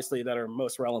ones, obviously, that are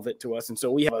most relevant to us. And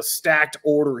so we have a stacked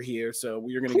order here, so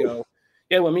we are going to go.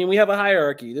 Yeah, well, I mean, we have a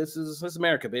hierarchy. This is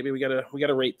America, baby. We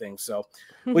gotta rate things. So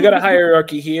we got a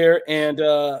hierarchy here, and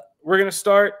we're going to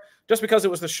start just because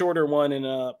it was the shorter one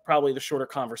and probably the shorter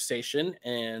conversation.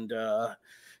 And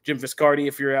Jim Viscardi,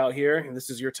 if you're out here, and this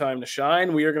is your time to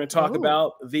shine, we are going to talk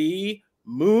about the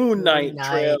Moon Knight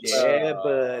trailer. Yeah,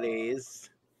 buddies.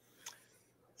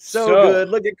 So good.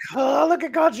 Look at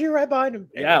Kaji right behind him.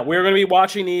 Yeah, we're going to be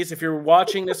watching these. If you're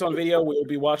watching this on video, we'll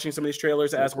be watching some of these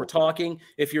trailers as we're talking.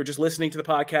 If you're just listening to the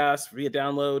podcast via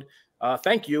download,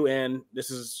 thank you. And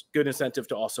this is good incentive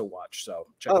to also watch. So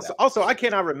check it out. Also, I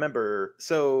cannot remember.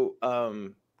 So,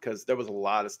 because there was a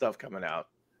lot of stuff coming out.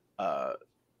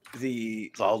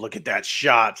 Look at that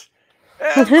shot.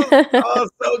 Oh,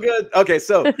 so good. Okay,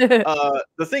 so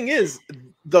the thing is,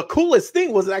 the coolest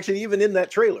thing was actually even in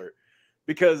that trailer,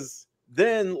 because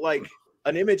then like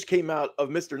an image came out of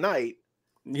Mr. Knight.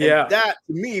 Yeah, that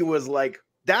to me was like,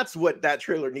 that's what that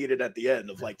trailer needed at the end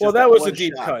of like. Well, that was a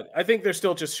deep cut. I think they're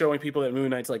still just showing people that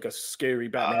Moon Knight's like a scary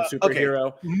Batman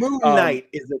superhero. Okay. Moon Knight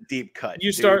is a deep cut.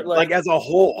 You start like as a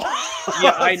whole.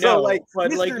 Yeah, I know. So, like but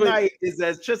Mr. Knight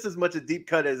is just as much a deep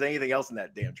cut as anything else in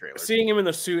that damn trailer. Seeing him in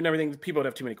the suit and everything, people would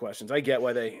have too many questions. I get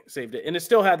why they saved it, and it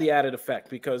still had the added effect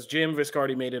because Jim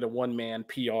Viscardi made it a one-man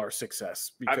PR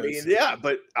success. I mean, yeah,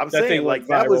 but I'm saying like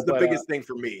that was the biggest thing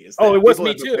for me. Oh, it was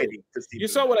me too. You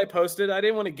saw what I posted. I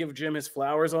didn't want to give Jim his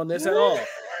flowers on this at all.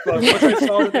 But once I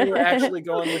saw that they were actually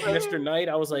going with Mr. Knight,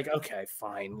 I was like, okay,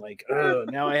 fine. Like,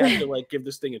 now I have to like give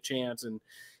this thing a chance and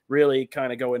really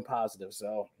kind of go in positive.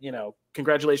 So,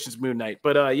 congratulations, Moon Knight.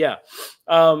 But yeah,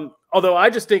 although I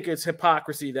just think it's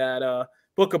hypocrisy that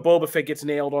Book of Boba Fett gets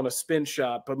nailed on a spin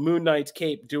shot, but Moon Knight's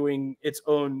cape doing its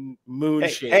own moon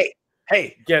shape.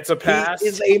 Hey, gets a pass. He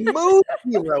is a moon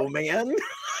hero, man.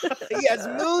 He has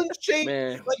moon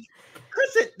shape. Like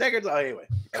Chris Deckard's. Oh, anyway,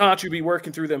 can't you be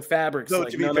working through them fabrics? So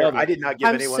to be fair, I did not give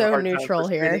anyone a hard neutral time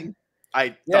for here. spinning.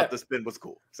 I thought the spin was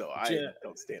cool, so I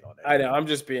don't stand on it. I know. I'm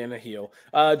just being a heel.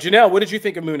 Janelle, what did you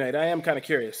think of Moon Knight? I am kind of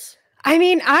curious. I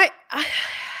mean,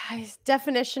 his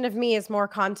definition of me is more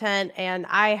content, and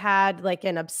I had like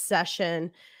an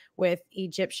obsession with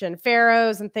Egyptian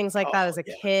pharaohs and things like that as a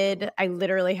kid. I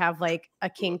literally have like a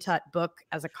King Tut book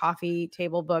as a coffee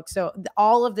table book. So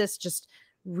all of this just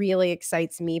really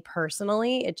excites me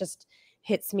personally. It just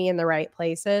hits me in the right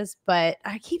places. But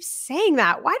I keep saying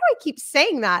that. Why do I keep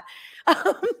saying that?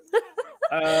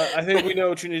 I think we know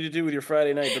what you need to do with your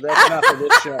Friday night, but that's not for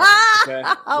this show. Okay?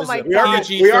 Oh my God.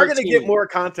 We are going to get more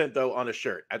content though on a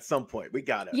shirt at some point. We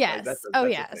got it. Yes.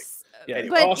 Like, yes. Yeah.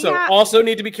 Anyway. Also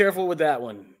need to be careful with that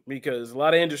one because a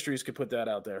lot of industries could put that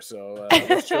out there. So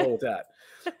let's chill with that.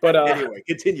 But anyway,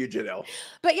 continue, Janelle.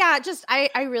 But yeah, just I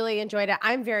really enjoyed it.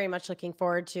 I'm very much looking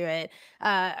forward to it.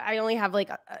 I only have like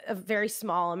a very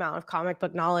small amount of comic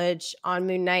book knowledge on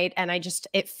Moon Knight, and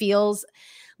it feels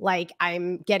like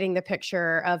I'm getting the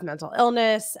picture of mental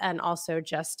illness and also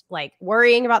just like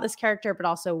worrying about this character, but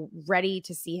also ready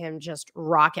to see him just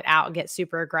rock it out and get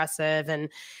super aggressive. And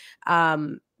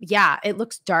yeah, it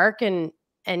looks dark and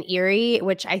eerie,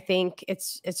 which I think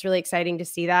it's really exciting to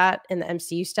see that in the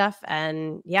MCU stuff.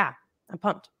 And yeah, I'm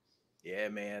pumped. Yeah,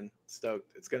 man,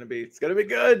 stoked. It's gonna be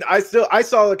good. I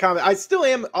saw the comment. I still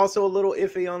am also a little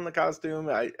iffy on the costume.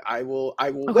 I will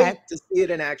wait to see it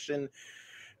in action,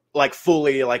 like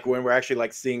fully, like when we're actually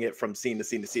like seeing it from scene to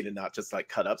scene to scene and not just like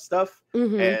cut up stuff,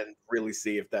 and really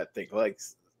see if that thing, like,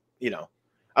 you know,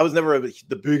 I was never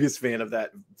the biggest fan of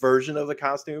that version of the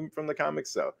costume from the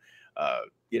comics, so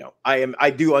you know, I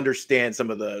do understand some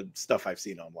of the stuff I've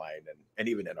seen online and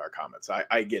even in our comments.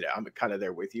 I get it. I'm kind of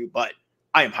there with you, but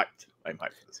I am hyped. I'm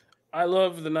hyped for this. I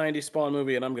love the 90s Spawn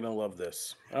movie, and I'm going to love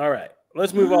this. All right,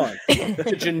 let's move on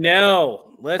to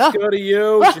Janelle. Let's go to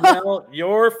you, Janelle.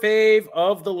 Your fave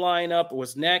of the lineup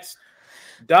was next.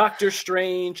 Doctor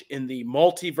Strange in the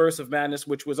Multiverse of Madness,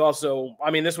 which was also,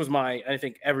 I mean, this was I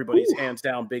think everybody's hands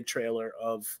down big trailer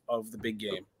of the big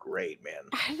game. Great, man.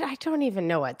 I don't even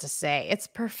know what to say. It's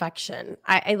perfection.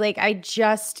 I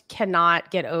just cannot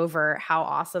get over how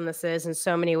awesome this is in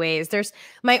so many ways. There's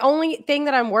my only thing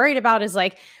that I'm worried about is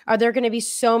like, are there going to be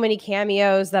so many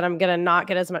cameos that I'm going to not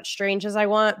get as much Strange as I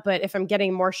want? But if I'm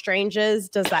getting more Stranges,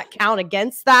 does that count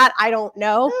against that? I don't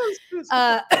know.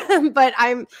 But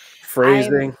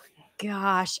Phrasing.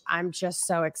 Gosh, I'm just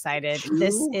so excited.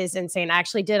 This is insane. I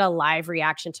actually did a live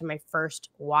reaction to my first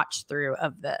watch through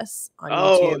of this on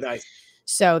YouTube. Nice.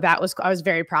 So I was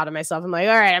very proud of myself. I'm like,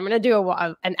 all right, I'm going to do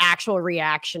an actual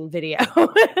reaction video.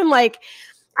 And like,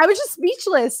 I was just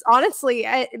speechless, honestly,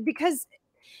 because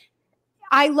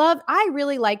I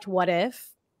really liked What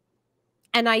If.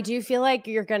 And I do feel like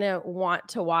you're going to want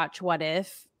to watch What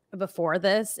If before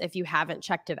this, if you haven't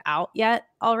checked it out yet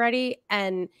already.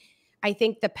 And I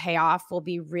think the payoff will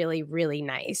be really, really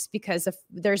nice because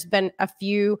there's been a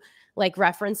few like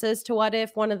references to What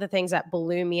If. One of the things that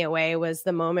blew me away was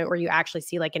the moment where you actually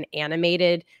see like an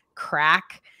animated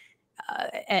crack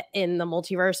in the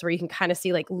multiverse where you can kind of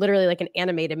see like literally like an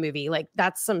animated movie. Like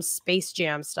that's some Space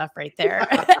Jam stuff right there.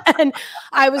 And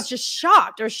I was just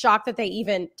shocked that they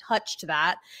even touched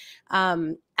that.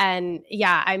 And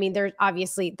yeah, I mean, there's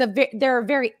obviously there are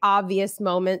very obvious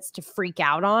moments to freak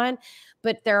out on,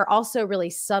 but there are also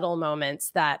really subtle moments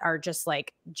that are just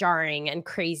like jarring and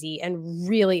crazy and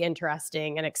really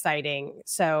interesting and exciting.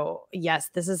 So yes,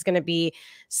 this is going to be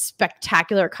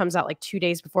spectacular. It comes out like 2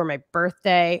 days before my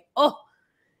birthday. Oh,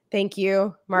 thank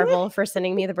you, Marvel, for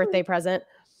sending me the birthday present.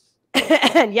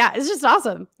 And yeah, it's just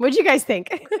awesome. What'd you guys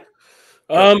think?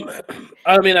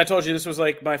 I mean, I told you this was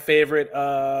like my favorite.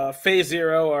 Phase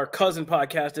Zero, our cousin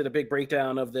podcast, did a big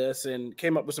breakdown of this and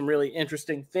came up with some really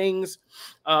interesting things.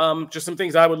 Just some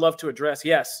things I would love to address.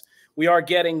 Yes, we are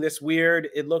getting this weird,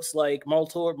 it looks like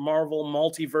Marvel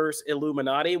multiverse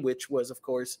Illuminati, which was, of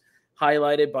course,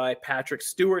 highlighted by Patrick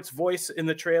Stewart's voice in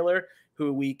the trailer,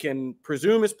 who we can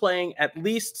presume is playing at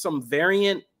least some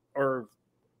variant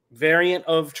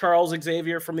of Charles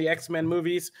Xavier from the X-Men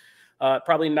movies.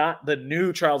 Probably not the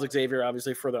new Charles Xavier,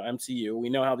 obviously, for the MCU. We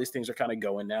know how these things are kind of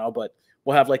going now, but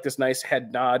we'll have like this nice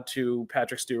head nod to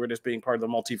Patrick Stewart as being part of the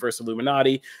multiverse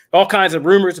Illuminati. All kinds of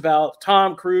rumors about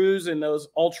Tom Cruise and those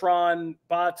Ultron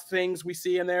bot things we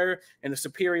see in there, and the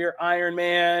superior Iron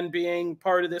Man being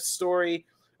part of this story.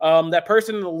 That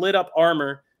person in the lit up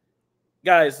armor,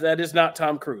 guys, that is not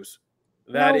Tom Cruise.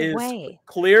 That is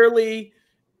clearly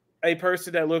a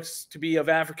person that looks to be of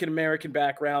African-American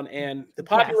background. And the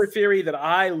popular theory that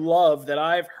I love, that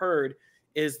I've heard,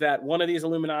 is that one of these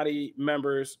Illuminati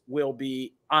members will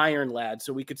be Iron Lad.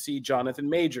 So we could see Jonathan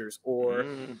Majors or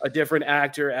a different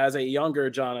actor as a younger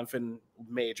Jonathan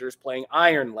Majors playing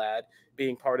Iron Lad,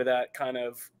 being part of that kind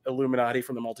of Illuminati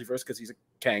from the multiverse, because he's a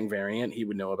Kang variant. He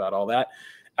would know about all that.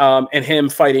 And him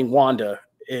fighting Wanda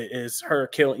is her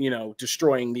killing,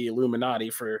 destroying the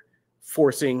Illuminati for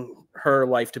forcing her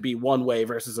life to be one way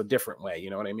versus a different way. You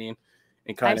know what I mean?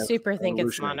 And I super think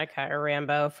it's Monica or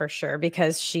Rambo for sure,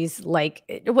 because she's like,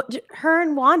 her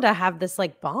and Wanda have this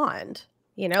like bond,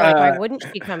 like why wouldn't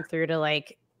she come through to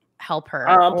like help her.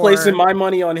 I'm placing my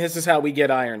money on This Is How We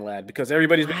Get Iron Lad, because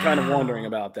everybody's been kind of wondering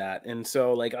about that, and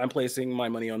so like I'm placing my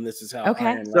money on This Is How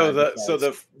Iron Lad. So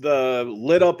the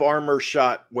lit up armor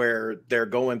shot where they're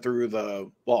going through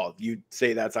the wall, you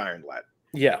say that's Iron Lad?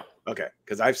 Yeah. Okay,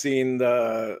 because I've seen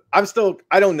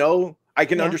I don't know. I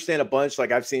can understand a bunch.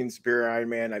 Like I've seen Superior Iron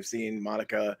Man. I've seen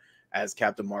Monica as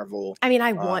Captain Marvel. I mean,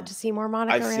 I want to see more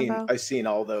Monica Rambeau. I've seen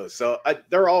all those. So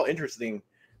they're all interesting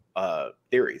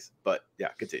theories. But yeah,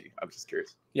 continue. I'm just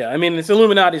curious. Yeah, I mean, it's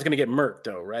Illuminati's going to get murked,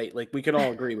 though, right? Like we can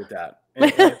all agree with that. And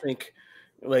I think,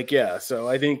 like, yeah. So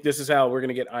I think this is how we're going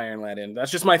to get Iron Lad in.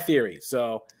 That's just my theory.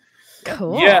 So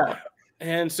cool. Yeah.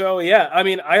 And so, yeah, I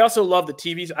mean, I also love the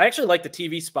TV. I actually like the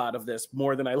TV spot of this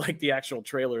more than I like the actual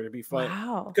trailer, to be frank.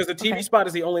 Wow. Because the TV spot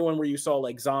is the only one where you saw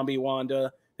like zombie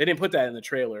Wanda. They didn't put that in the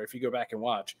trailer. If you go back and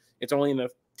watch, it's only in the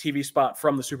TV spot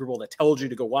from the Super Bowl that tells you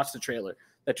to go watch the trailer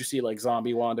that you see like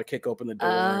zombie Wanda kick open the door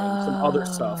and some other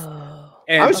stuff.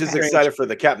 And I was just excited for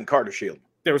the Captain Carter shield.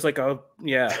 There was like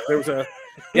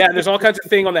there's all kinds of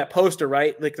thing on that poster,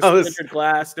 right? Like the splintered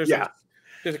glass.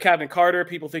 There's a Captain Carter.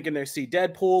 People thinking they see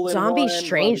Deadpool. Zombie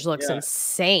Strange looks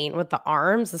insane with the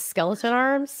arms, the skeleton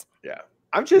arms. Yeah,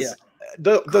 I'm just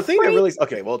the thing that really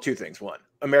well, two things. One,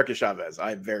 America Chavez.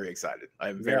 I'm very excited.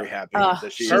 I'm very happy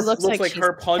that she looks like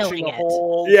her punching a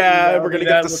hole. Yeah, we're gonna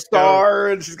get the star,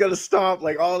 and she's gonna stomp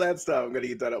like all that stuff. I'm gonna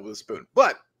eat that up with a spoon.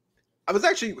 But I was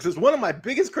actually one of my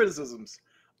biggest criticisms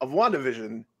of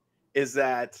WandaVision is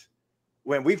that,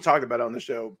 when we've talked about it on the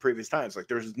show previous times, like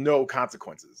there's no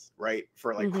consequences, right?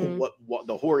 For like what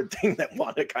the horrid thing that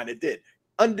Wanda kind of did,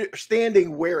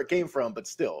 understanding where it came from, but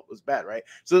still it was bad, right?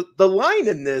 So the line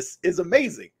in this is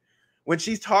amazing when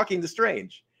she's talking to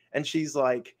Strange and she's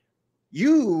like,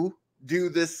 you do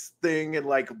this thing and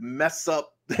like mess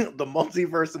up the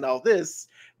multiverse and all this,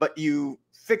 but you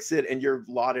fix it and you're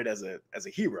lauded as a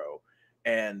hero.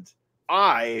 And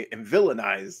I am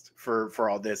villainized for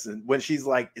all this. And when she's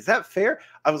like, is that fair?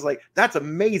 I was like, that's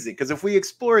amazing. Because if we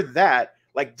explore that,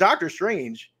 like Doctor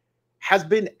Strange has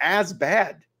been as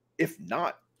bad, if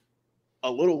not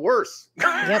a little worse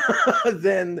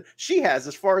than she has,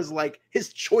 as far as like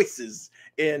his choices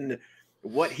in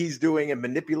what he's doing and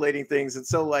manipulating things. And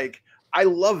so like, I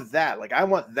love that. Like, I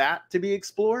want that to be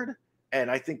explored. And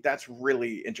I think that's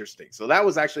really interesting. So that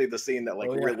was actually the scene that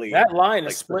really, that line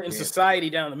is splitting society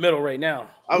down the middle right now.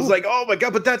 I was like, oh my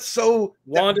God, but that's so,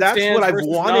 that's what I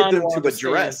wanted them to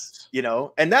address, you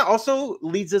know? And that also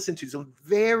leads us into some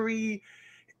very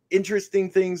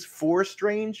interesting things for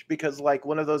Strange, because like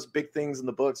one of those big things in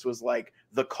the books was like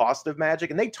the cost of magic.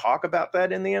 And they talk about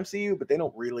that in the MCU, but they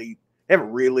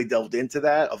haven't really delved into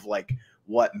that of like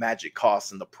what magic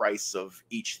costs and the price of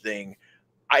each thing.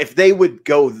 If they would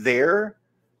go there,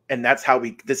 and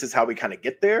this is how we kind of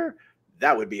get there,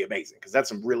 that would be amazing, because that's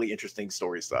some really interesting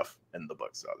story stuff in the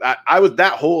book. So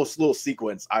that whole little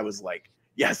sequence, I was like,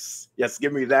 yes,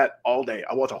 give me that all day.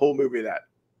 I want a whole movie of that.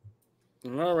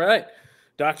 All right,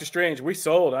 Doctor Strange, we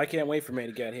sold. I can't wait for May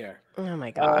to get here. Oh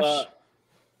my gosh.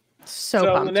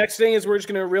 So the next thing is we're just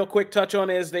gonna real quick touch on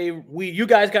is you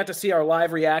guys got to see our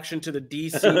live reaction to the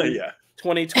DC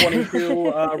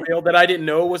 2022 reel that I didn't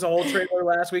know was a whole trailer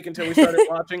last week until we started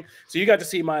watching. So you got to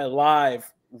see my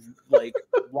live reaction.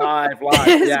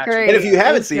 And if you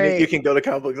haven't seen it, you can go to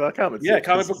Comicbook.com.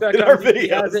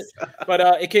 Comicbook.com.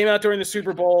 But it came out during the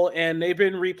Super Bowl, and they've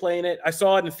been replaying it. I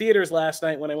saw it in theaters last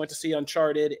night when I went to see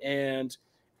Uncharted, and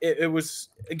it was,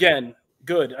 again,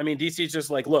 good. I mean, DC's just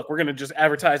like, look, we're going to just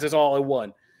advertise this all in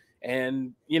one.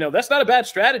 And, you know, that's not a bad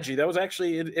strategy. That was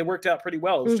actually, it worked out pretty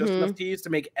well. It was just enough tease to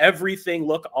make everything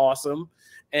look awesome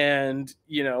and,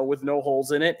 you know, with no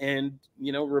holes in it. And,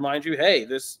 you know, remind you, hey,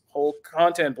 this whole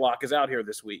content block is out here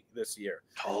this year.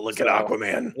 Oh, look at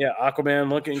Aquaman. Yeah,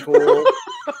 Aquaman looking cool.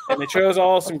 And they chose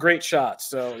some great shots.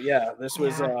 So, yeah, this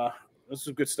was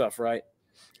good stuff, right?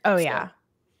 Oh, yeah.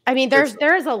 I mean, there's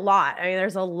a lot. I mean,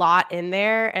 there's a lot in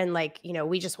there. And like, you know,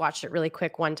 we just watched it really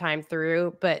quick one time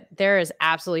through, but there is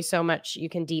absolutely so much you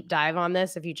can deep dive on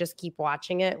this if you just keep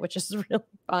watching it, which is really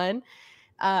fun.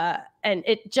 And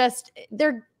it just,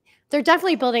 they're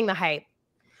definitely building the hype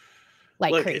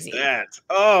like Look crazy. At that.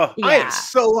 Oh, yeah. I am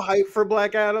so hyped for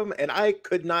Black Adam, and I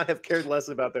could not have cared less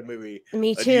about that movie.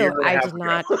 Me too. I did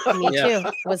not. Me too.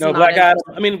 Black Adam.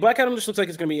 I mean, Black Adam just looks like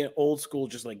it's gonna be an old school,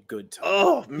 just like good time.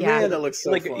 Oh man, that looks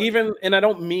so like fun. And I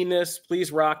don't mean this.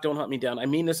 Please, Rock, don't hunt me down. I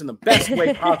mean this in the best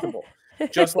way possible.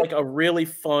 Just like a really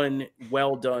fun,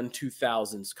 well done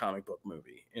 2000s comic book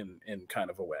movie in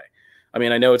kind of a way. I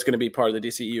mean, I know it's going to be part of the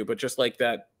DCEU, but just like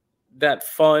that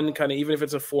fun kind of, even if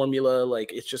it's a formula,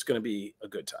 like it's just going to be a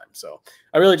good time. So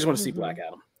I really just want to see Black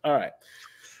Adam. All right.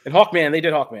 And Hawkman, they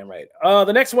did Hawkman right.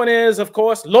 The next one is, of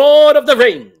course, Lord of the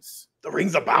Rings. The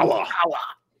Rings of Power.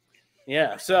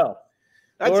 Yeah, so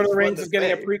Lord of the Rings is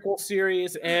getting a prequel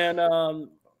series, and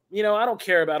you know, I don't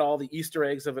care about all the Easter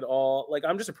eggs of it all. Like,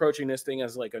 I'm just approaching this thing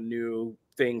as like a new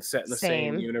thing set in the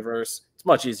same universe. It's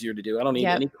much easier to do. I don't need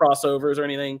any crossovers or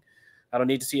anything. I don't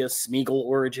need to see a Smeagol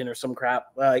origin or some crap.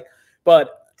 Like,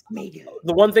 but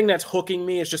the one thing that's hooking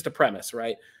me is just the premise,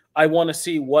 right? I want to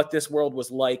see what this world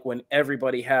was like when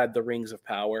everybody had the Rings of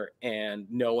Power, and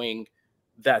knowing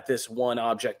that this one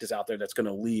object is out there that's going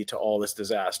to lead to all this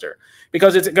disaster,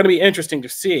 because it's going to be interesting to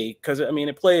see, because I mean,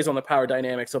 it plays on the power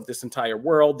dynamics of this entire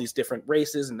world, these different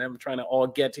races and them trying to all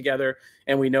get together.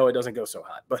 And we know it doesn't go so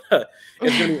hot, but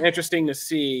it's going to be interesting to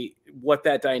see what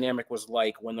that dynamic was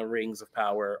like when the Rings of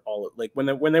Power, all like when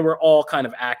they were all kind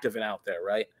of active and out there.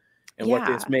 Right. And what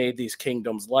this made these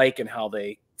kingdoms like, and how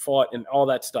they fought and all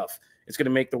that stuff. It's going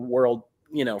to make the world,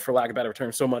 you know, for lack of a better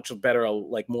term, so much better,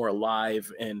 like more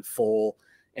alive and full.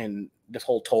 And this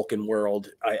whole Tolkien world,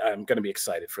 I'm going to be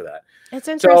excited for that. It's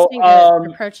interesting to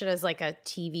approach it as like a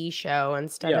TV show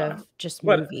instead of just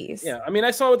movies. Yeah, I mean,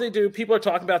 I saw what they do. People are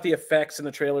talking about the effects in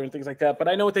the trailer and things like that, but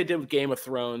I know what they did with Game of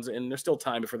Thrones, and there's still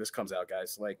time before this comes out,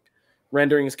 guys. Like,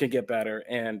 renderings can get better,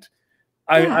 and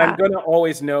I'm going to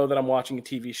always know that I'm watching a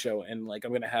TV show, and like,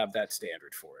 I'm going to have that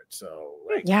standard for it. So,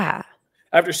 like,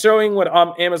 after showing what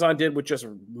Amazon did with just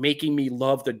making me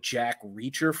love the Jack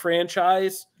Reacher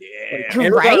franchise.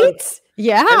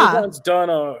 Amazon's done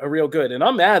a real good. And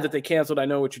I'm mad that they canceled I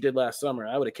Know What You Did Last Summer.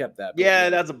 I would have kept that. Yeah,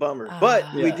 that's a bummer. But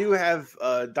we do have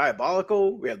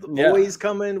Diabolical. We have The Boys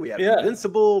coming. We have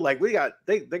Invincible. Like, they got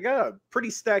a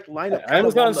pretty stacked lineup kind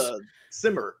of on the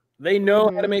simmer. They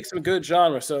know how to make some good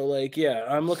genre. So, like,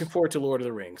 I'm looking forward to Lord of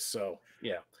the Rings. So,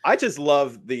 yeah. I just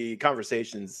love the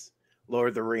conversations Lord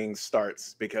of the Rings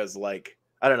starts, because, like,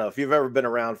 I don't know if you've ever been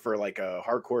around for like a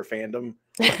hardcore fandom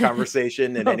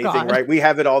conversation and anything, right? We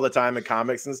have it all the time in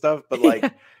comics and stuff, but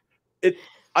like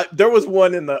there was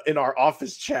one in our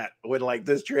office chat when like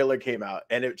this trailer came out,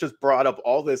 and it just brought up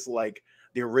all this, like,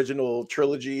 the original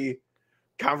trilogy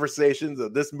conversations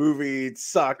of this movie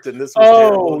sucked and this was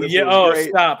terrible. This was great.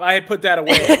 Stop! I had put that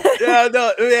away.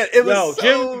 It was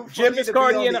Jim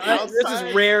Viscardi, and this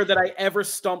is rare that I ever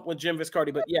stump with Jim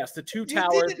Viscardi, but yes, the Two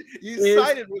Towers. You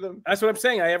sided with him. That's what I'm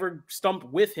saying. I ever stumped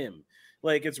with him.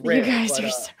 Like, it's rare. You guys are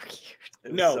so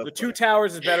cute. No, the Two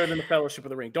Towers is better than the Fellowship of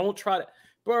the Ring. Don't try to.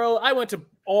 Bro, I went to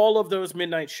all of those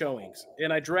midnight showings,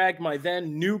 and I dragged my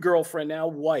then new girlfriend, now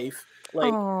wife,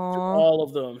 like, to all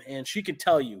of them, and she can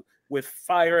tell you, with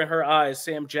fire in her eyes,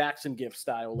 Sam Jackson gift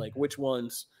style, like, which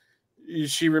ones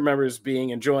she remembers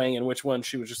enjoying and which one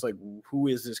she was just like, who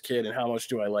is this kid and how much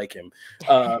do I like him?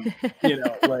 You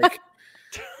know, like,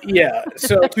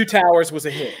 so Two Towers was a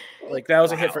hit. Like, that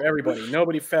was a hit for everybody.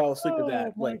 Nobody fell asleep with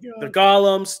that. Like, the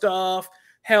Gollum stuff,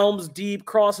 Helm's Deep,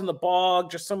 crossing the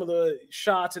bog, just some of the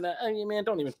shots. And I mean, man,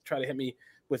 don't even try to hit me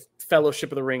with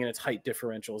Fellowship of the Ring and its height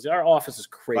differentials. Our office is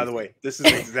crazy. By the way, this is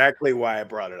exactly why I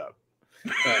brought it up.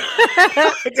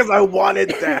 Because I wanted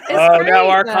that. Now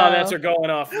our comments are going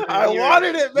off. I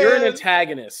wanted it, man. You're an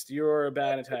antagonist. You're a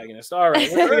bad antagonist. All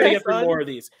right, we're gonna get through more of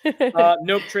these.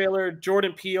 Nope trailer.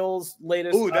 Jordan Peele's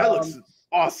latest. Ooh, that looks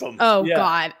awesome. Oh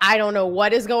God, I don't know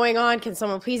what is going on. Can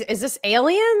someone please? Is this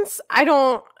aliens? I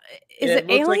don't. Is it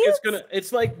aliens? Like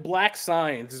it's like Black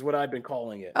Signs is what I've been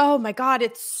calling it. Oh my God,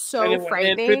 it's so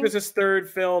frightening. And this is his third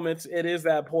film. It is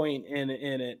that point in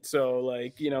it. So,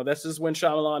 like, you know, this is when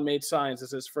Shyamalan made Signs as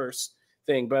his first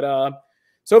thing. But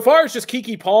so far it's just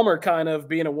Keke Palmer kind of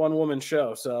being a one-woman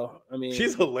show. So, I mean,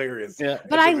 she's hilarious. Yeah.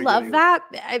 But I love that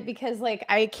because, like,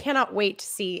 I cannot wait to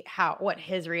see what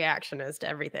his reaction is to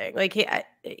everything. Like,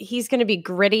 he's going to be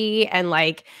gritty and,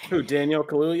 like, who, Daniel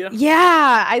Kaluuya?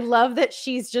 Yeah, I love that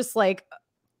she's just like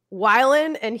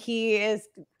wildin', and he is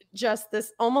just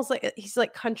this almost like he's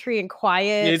like country and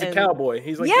quiet. Yeah, he's a cowboy.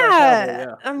 He's like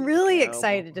cowboy, I'm really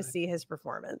excited to see his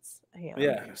performance.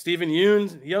 Stephen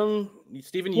Yeun's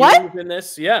in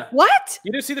this. Yeah. What?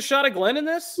 You didn't see the shot of Glenn in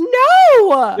this?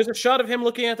 No. There's a shot of him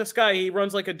looking at the sky. He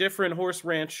runs like a different horse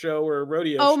ranch show or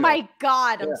rodeo show. Oh my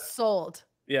God, I'm sold.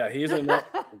 Yeah, he's in that.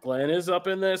 Glenn is up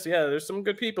in this. Yeah, there's some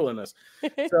good people in this.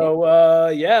 So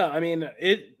I mean,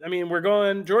 we're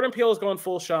going, Jordan Peele is going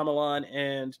full Shyamalan,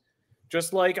 and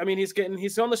just like, I mean,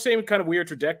 he's on the same kind of weird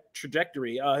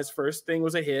trajectory. His first thing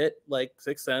was a hit, like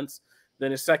Sixth Sense.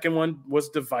 Then his second one was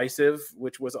divisive,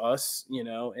 which was Us, you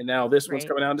know, and now this one's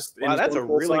coming out. Wow, that's a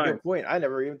really good point. I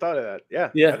never even thought of that.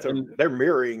 Yeah. They're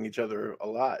mirroring each other a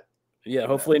lot. Yeah,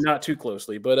 hopefully not too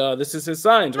closely, but this is his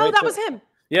Signs, right? Oh, that was him.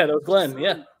 Yeah, that was Glenn.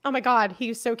 Yeah. Oh my God, he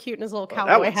was so cute in his little cowboy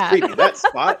that was hat. creepy.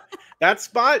 That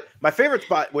spot, my favorite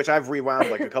spot, which I've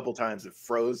rewound like a couple times, it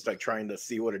froze, like trying to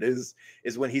see what it is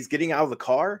when he's getting out of the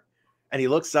car and he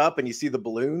looks up and you see the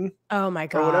balloon. Oh my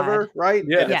God. Or whatever, right?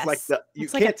 Yeah. And it's like you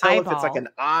can't tell if it's like an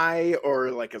eye or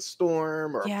like a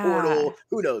storm or a portal.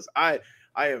 Who knows? I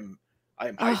am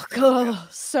oh God,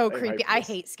 so creepy. I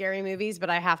hate scary movies, but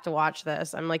I have to watch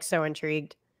this. I'm like so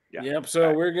intrigued. Yeah. Yep. So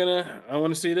I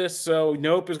want to see this. So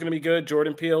Nope is gonna be good.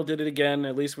 Jordan Peele did it again,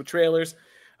 at least with trailers.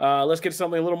 Let's get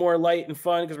something a little more light and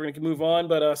fun because we're gonna move on.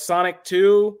 But Sonic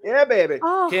 2, yeah, baby,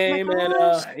 came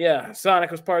and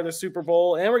Sonic was part of the Super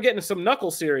Bowl, and we're getting some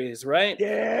Knuckles series, right?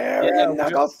 Yeah,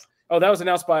 Knuckles. That was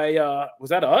announced by was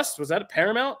that us? Was that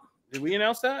Paramount? Did we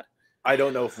announce that? I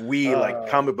don't know if we like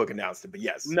Comic Book announced it, but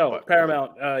yes. No,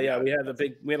 Paramount. We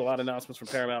had a lot of announcements from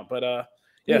Paramount, but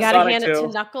you gotta hand it to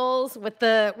Knuckles with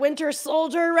the Winter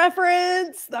Soldier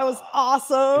reference. That was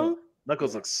awesome.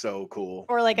 Knuckles looks so cool.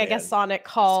 Or like, man. I guess Sonic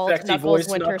called Knuckles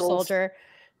Winter Soldier.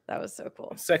 That was so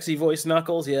cool. Sexy voice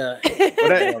Knuckles, yeah.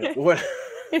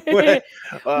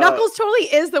 Knuckles totally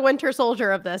is the Winter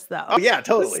Soldier of this, though. Oh yeah,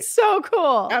 totally. So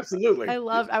cool. Absolutely. I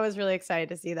was really excited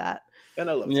to see that.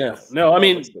 And I love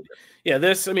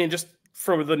just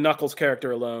from the Knuckles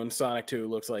character alone, Sonic 2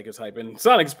 looks like it's hype, and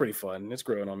Sonic's pretty fun. It's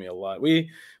growing on me a lot.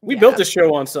 We built a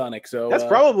show on Sonic, so that's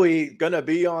probably gonna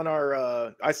be on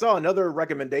our I saw another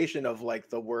recommendation of like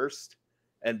the worst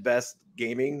and best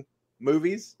gaming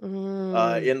movies in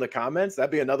the comments. That'd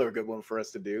be another good one for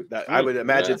us to do. That I would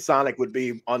imagine Sonic would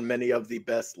be on many of the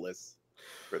best lists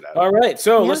for that. All right,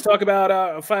 so let's talk about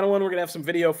a final one we're gonna have some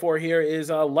video for here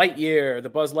is Lightyear, the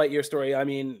Buzz Lightyear story. I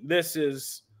mean, this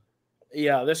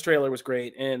trailer was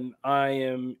great, and I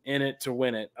am in it to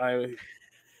win it. I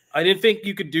didn't think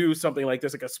you could do something like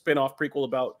this, like a spin-off prequel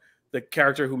about the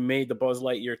character who made the Buzz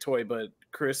Lightyear toy, but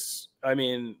Chris, I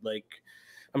mean, like,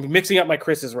 I'm mixing up my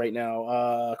Chris's right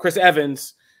now. Chris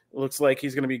Evans looks like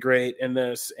he's going to be great in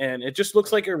this, and it just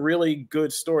looks like a really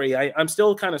good story. I'm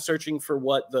still kind of searching for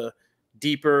what the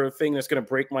deeper thing that's going to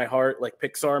break my heart, like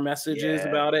Pixar message is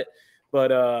about it,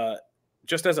 but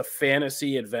just as a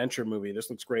fantasy adventure movie, this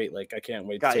looks great. Like, I can't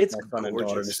wait to take my son and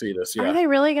daughter to see this. Yeah. Are they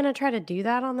really going to try to do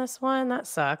that on this one? That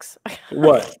sucks.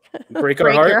 What? Break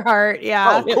our heart? Your heart, yeah.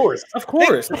 Oh, of course. Of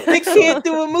course. They can't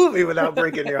do a movie without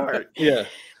breaking your heart. Yeah.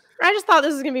 I just thought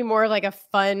this was going to be more of like a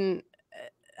fun,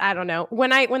 I don't know.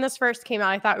 When this first came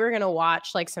out, I thought we were going to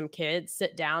watch like some kids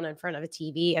sit down in front of a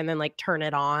TV and then like turn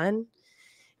it on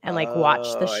and like watch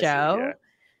the show. See, yeah.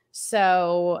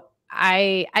 So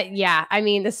I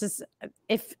mean, this is,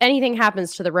 if anything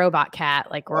happens to the robot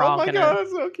cat, like we're all gonna. Oh my God,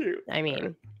 that's so cute. I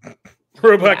mean,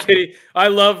 Robot Kitty. I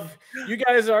love you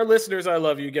guys, our listeners. I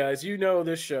love you guys. You know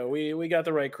this show. We got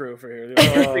the right crew for here.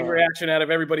 Big reaction out of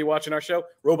everybody watching our show.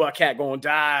 Robot cat going to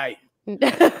die.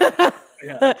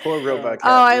 Yeah, poor robot cat.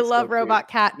 Oh, I love robot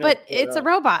cat, but it's a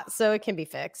robot, so it can be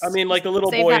fixed. I mean, like the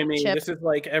little boy in me, this is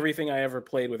like everything I ever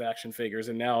played with action figures,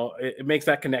 and now it makes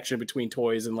that connection between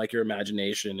toys and like your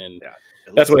imagination, and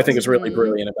that's what I think is really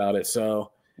brilliant about it. So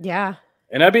yeah,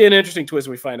 and that'd be an interesting twist.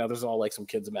 We find out there's all like some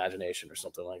kid's imagination or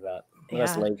something like that. Yeah.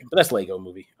 That's Lego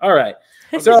movie. All right,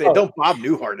 so don't Bob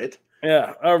Newhart it.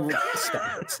 Yeah,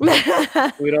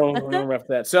 we don't ref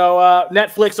that. So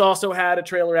Netflix also had a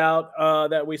trailer out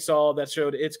that we saw that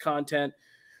showed its content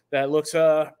that looks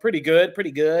pretty good.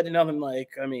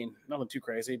 Nothing too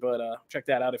crazy, but check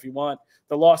that out if you want.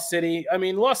 The Lost City. I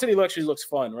mean, Lost City actually looks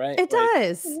fun, right? It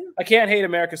does. I can't hate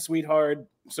America's Sweetheart,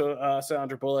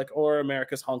 Sandra Bullock, or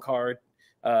America's Hunk Hard,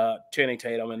 Channing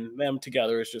Tatum, and them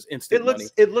together is just instant money.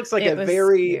 It looks like a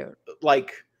very cute.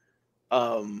 Like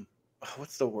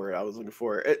what's the word I was looking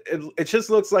for? It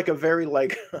just looks like a very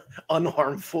like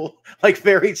unharmful, like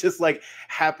very just like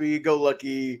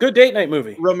happy-go-lucky, good date night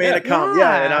movie, romantic comedy.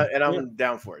 Yeah, and I'm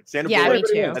down for it. Sandra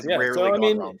Bullock has rarely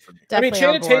gone wrong for me.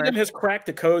 Channing Tatum has cracked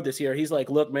the code this year. He's like,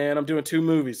 look, man, I'm doing 2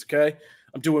 movies. Okay,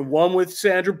 I'm doing one with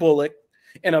Sandra Bullock,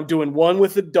 and I'm doing one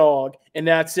with the dog, and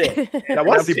that's it. And I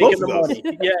want to see both of those.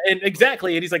 Money. Yeah, and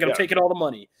exactly. And he's like, I'm taking all the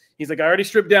money. He's like, I already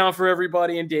stripped down for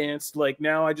everybody and danced. Like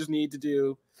now, I just need to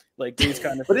do. Like these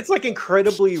kind of but it's like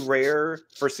incredibly rare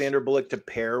for Sandra Bullock to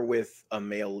pair with a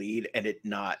male lead and it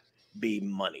not be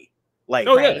money. Like,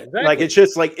 exactly. Like it's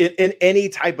just like in any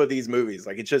type of these movies,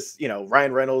 like it's just,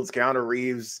 Ryan Reynolds, Keanu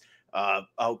Reeves,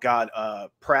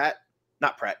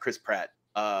 Chris Pratt,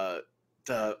 oh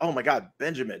my God,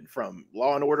 Benjamin from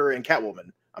Law and Order and Catwoman.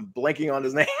 I'm blanking on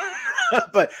his name,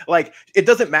 but like, it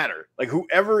doesn't matter. Like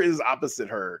whoever is opposite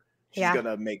her, she's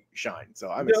gonna make shine. So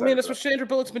that's what Sandra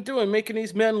Bullock's been doing, making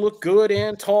these men look good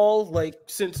and tall, like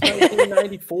since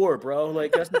 1994, bro.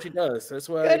 Like that's what she does. That's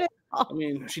why I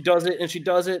mean, she does it, and she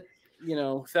does it, you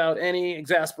know, without any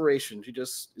exasperation. She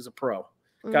just is a pro.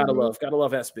 Gotta love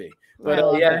SB.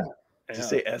 But yeah. Did you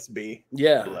say SB?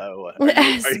 Yeah. Hello.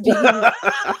 SB.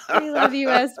 We love you,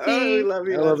 SB. We love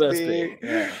you, I love SB.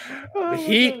 Yeah. Oh, The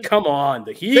Heat, come on.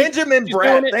 The Heat. Benjamin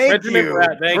Bratt, thank Benjamin you.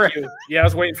 Bratt, thank you. Yeah, I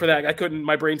was waiting for that. I couldn't,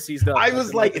 my brain seized up. I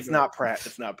was like, it's not Pratt.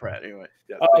 It's not Pratt. Anyway.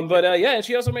 Yeah, yeah, and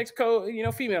she also makes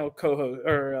female co-host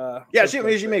or yeah, she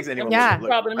makes anyone. Yeah.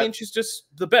 Robin, I mean, she's just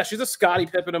the best. She's a Scottie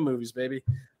Pippen of movies, baby.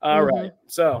 All right.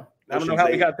 So I don't know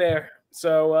how we got there.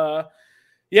 So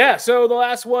yeah, so the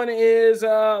last one is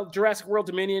Jurassic World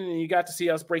Dominion, and you got to see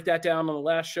us break that down on the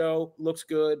last show. Looks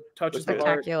good, touches the heart.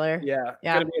 Spectacular. Yeah,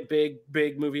 it's gonna be a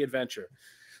big movie adventure.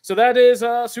 So that is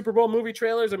Super Bowl movie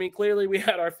trailers. I mean, clearly we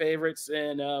had our favorites,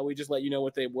 and we just let you know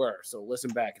what they were. So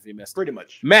listen back if you missed. Pretty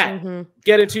much. Matt,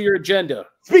 get into your agenda.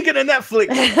 Speaking of Netflix,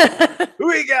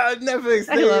 we got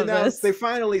Netflix. They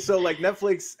finally,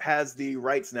 Netflix has the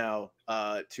rights now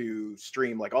to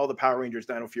stream like all the Power Rangers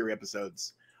Dino Fury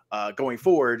episodes going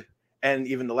forward, and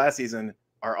even the last season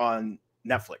are on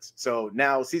Netflix. So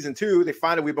now season 2,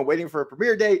 we've been waiting for a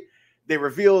premiere date. They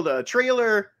revealed a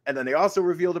trailer, and then they also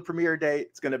revealed a premiere date.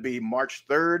 It's going to be March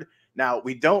 3rd. Now,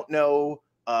 we don't know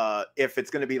if it's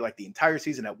going to be like the entire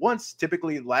season at once.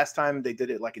 Typically, last time they did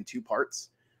it like in 2 parts,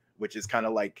 which is kind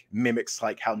of like mimics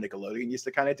like how Nickelodeon used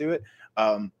to kind of do it.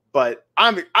 But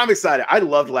I'm excited. I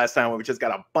loved last time when we just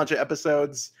got a bunch of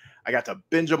episodes. I got to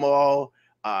binge them all.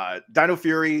 Dino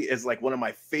Fury is like one of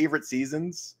my favorite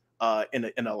seasons.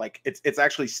 It's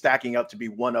actually stacking up to be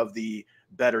one of the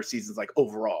better seasons like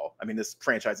overall. I mean, this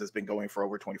franchise has been going for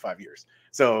over 25 years.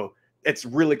 So it's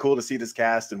really cool to see this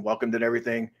cast and welcomed and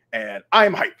everything. And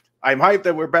I'm hyped. I'm hyped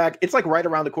that we're back. It's like right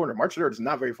around the corner. March 3rd is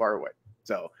not very far away.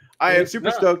 So I am super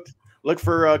stoked. Look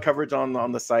for coverage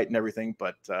on the site and everything,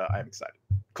 but I'm excited.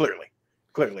 Clearly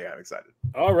I'm excited.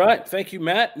 All right. Thank you,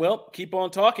 Matt. Well, keep on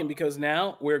talking because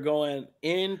now we're going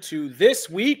into this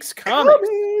week's comics.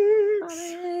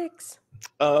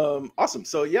 Awesome.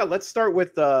 So yeah, let's start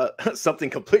with something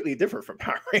completely different from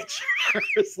Power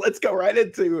Rangers. Let's go right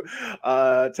into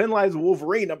 10 Lives of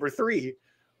Wolverine number 3.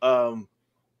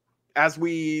 As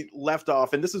we left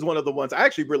off, and this is one of the ones I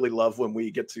actually really love when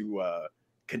we get to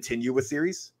continue a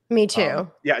series. Me too.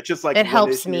 Yeah, it's just like it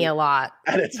helps me a lot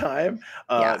at a time.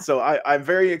 So I'm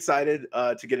very excited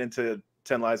to get into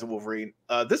 10 Lives of Wolverine.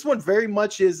 This one very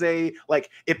much is it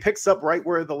picks up right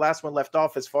where the last one left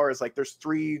off, as far as like there's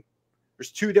 2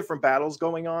 different battles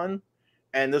going on,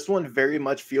 and this one very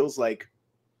much feels like,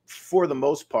 for the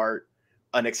most part,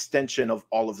 an extension of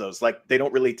all of those. Like they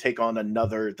don't really take on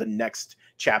the next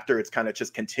chapter. It's kind of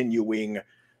just continuing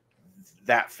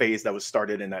that phase that was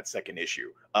started in that second issue.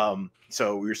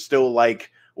 So we're still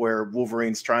like where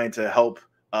Wolverine's trying to help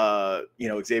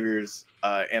Xavier's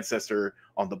ancestor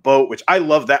on the boat, which I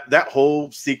love. That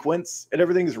whole sequence and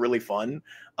everything is really fun.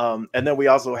 And then we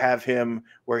also have him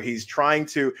where he's trying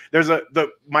to,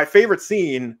 my favorite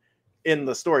scene in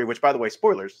the story, which by the way,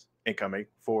 spoilers incoming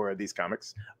for these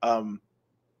comics.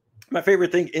 My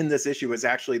favorite thing in this issue is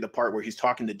actually the part where he's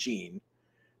talking to Jean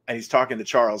and he's talking to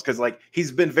Charles, because like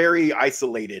he's been very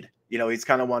isolated. He's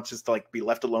kind of wants just to like be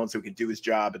left alone so he can do his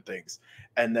job and things.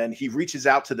 And then he reaches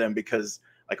out to them because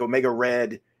like Omega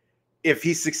Red, if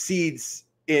he succeeds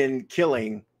in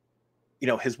killing,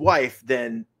 his wife,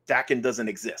 then Dakin doesn't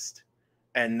exist,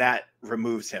 and that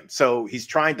removes him. So he's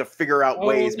trying to figure out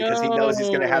ways because he knows he's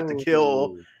going to have to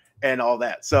kill and all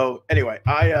that. So anyway,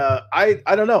 I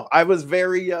don't know. That was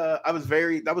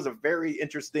a very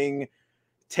interesting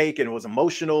take, and it was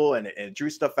emotional, and it drew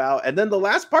stuff out. And then the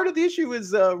last part of the issue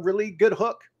is a really good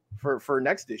hook for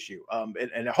next issue.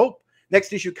 And I hope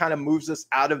next issue kind of moves us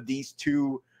out of these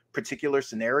 2 particular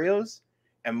scenarios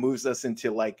and moves us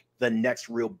into like the next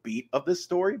real beat of this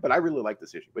story. But I really like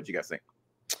this issue. What do you guys think?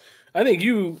 I think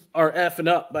you are effing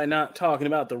up by not talking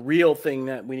about the real thing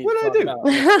that we need to talk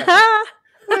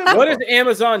about. What is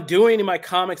Amazon doing in my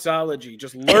Comixology?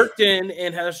 Just lurked in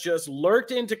and has just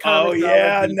lurked into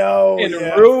Comixology. And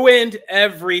ruined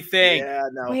everything. Yeah,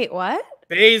 no. Wait, what?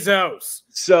 Bezos.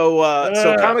 So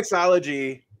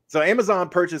Comixology. So Amazon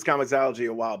purchased Comixology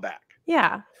a while back.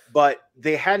 Yeah. But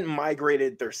they hadn't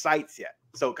migrated their sites yet.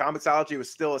 So Comixology was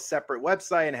still a separate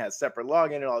website and has separate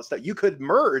login and all that stuff. You could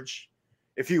merge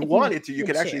if you wanted to. You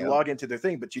could actually log into their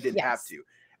thing, but you didn't have to.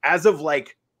 As of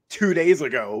like 2 days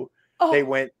ago, they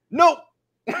went, nope.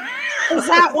 Is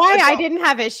that why I didn't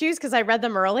have issues? Because I read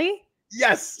them early?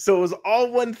 Yes. So it was all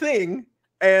one thing.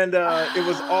 And it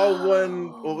was all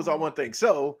one thing.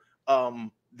 So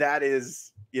that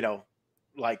is, so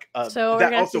we're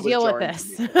gonna have to deal with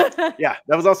this. Yeah,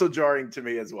 that was also jarring to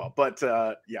me as well. But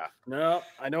yeah. No,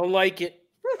 I don't like it.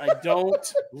 I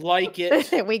don't like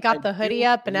it. We got the hoodie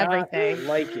up and everything.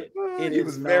 Like it. He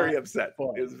was very upset.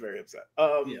 He was very upset.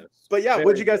 But yeah,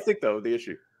 what did you guys think though of the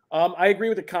issue? I agree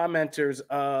with the commenters.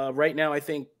 Right now, I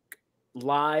think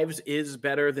Lives is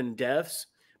better than Deaths,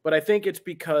 but I think it's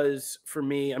because for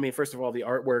me, I mean, first of all, the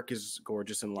artwork is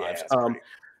gorgeous in Lives.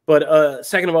 But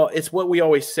second of all, it's what we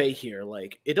always say here.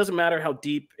 Like, it doesn't matter how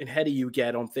deep and heady you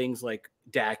get on things like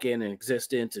Dakin and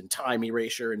existence and time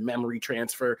erasure and memory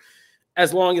transfer,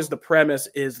 as long as the premise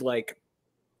is like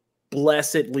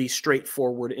blessedly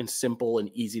straightforward and simple and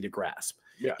easy to grasp.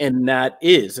 Yeah. And that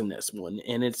is in this one.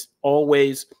 And it's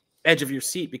always edge of your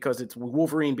seat because it's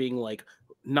Wolverine being like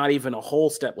not even a whole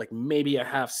step, like maybe a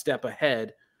half step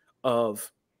ahead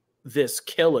of this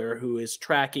killer who is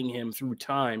tracking him through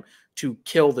time to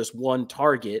kill this one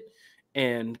target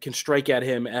and can strike at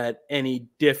him at any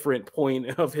different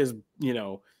point of his, you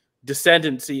know,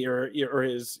 descendancy or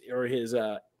his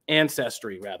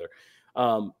ancestry rather.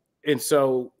 And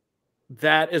so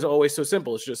that is always so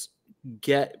simple. It's just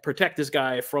protect this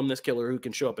guy from this killer who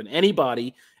can show up in any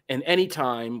body and any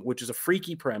time, which is a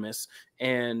freaky premise,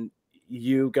 and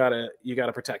you gotta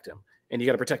protect him, and you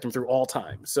gotta protect him through all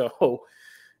time. So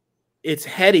it's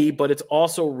heady, but it's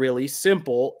also really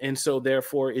simple, and so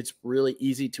therefore it's really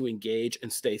easy to engage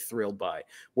and stay thrilled by.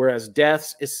 Whereas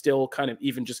Deaths is still kind of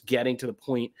even just getting to the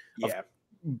point of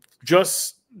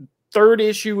just third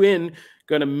issue in,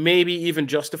 gonna maybe even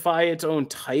justify its own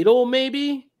title,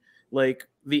 maybe like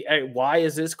why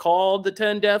is this called the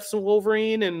 10 Deaths of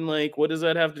Wolverine, and like what does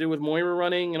that have to do with Moira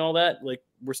running and all that? Like,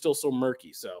 we're still so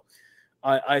murky. So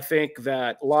I think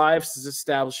that Lives has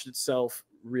established itself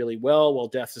really well, while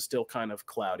Deaths is still kind of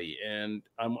cloudy, and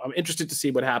I'm interested to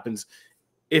see what happens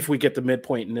if we get the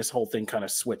midpoint and this whole thing kind of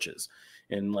switches,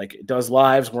 and like, does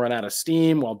Lives run out of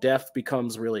steam while Death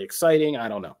becomes really exciting? I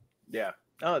don't know. Yeah.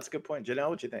 Oh, that's a good point. Janelle,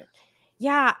 what you think?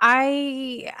 Yeah,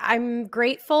 I'm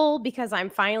grateful because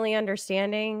I'm finally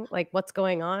understanding like what's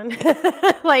going on.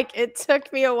 Like, it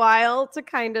took me a while to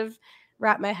kind of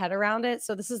wrap my head around it.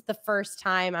 So this is the first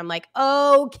time I'm like,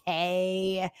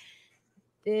 okay,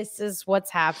 this is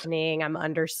what's happening. I'm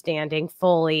understanding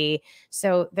fully.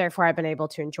 So therefore I've been able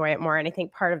to enjoy it more. And I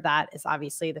think part of that is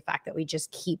obviously the fact that we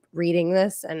just keep reading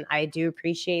this. And I do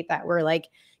appreciate that we're like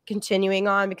continuing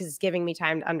on because it's giving me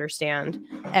time to understand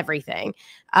everything.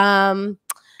 I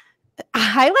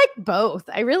like both.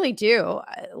 I really do.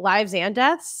 Lives and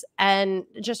Deaths, and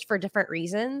just for different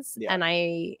reasons. Yeah. And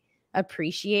I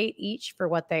appreciate each for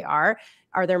what they are.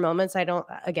 Are there moments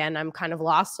I'm kind of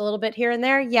lost a little bit here and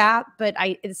there? Yeah, but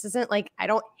this isn't like, I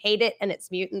don't hate it and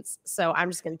it's mutants, so I'm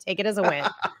just going to take it as a win.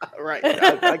 Right.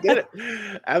 I get it.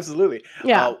 Absolutely.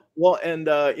 Yeah. Well, and,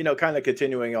 kind of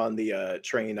continuing on the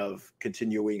train of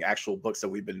continuing actual books that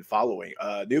we've been following,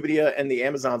 Nubia and the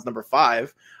Amazons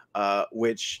 #5,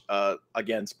 which,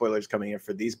 again, spoilers coming in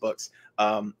for these books.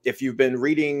 If you've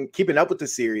been keeping up with the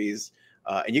series,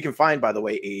 and you can find, by the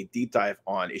way, a deep dive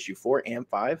on issue 4 and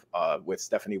 5 with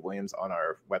Stephanie Williams on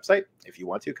our website, if you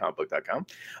want to,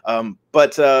 Comicbook.com.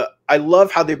 But I love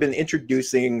how they've been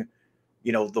introducing,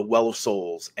 the Well of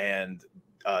Souls and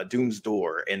Doom's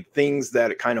Door and things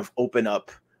that kind of open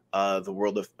up the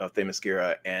world of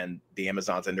Themyscira and the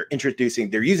Amazons. And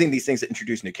they're using these things to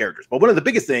introduce new characters. But one of the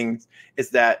biggest things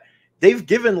is that they've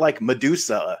given like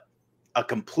Medusa a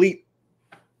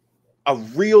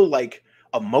real like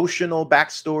emotional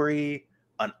backstory,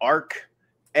 an arc.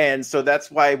 And so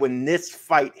that's why when this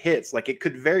fight hits, like, it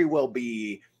could very well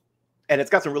be, and it's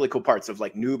got some really cool parts of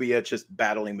like Nubia just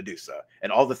battling Medusa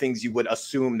and all the things you would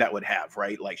assume that would have,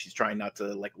 right? Like, she's trying not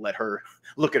to like let her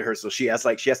look at her, so she has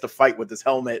to fight with this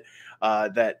helmet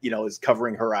that is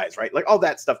covering her eyes, right? Like all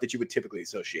that stuff that you would typically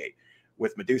associate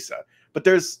with Medusa. But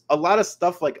there's a lot of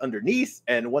stuff like underneath,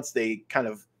 and once they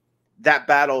that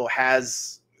battle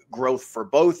has growth for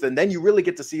both, and then you really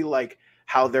get to see like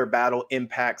how their battle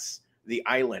impacts the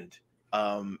island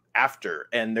after,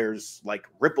 and there's like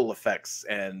ripple effects,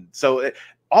 and so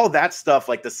all that stuff,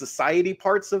 like the society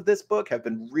parts of this book have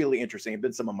been really interesting. Have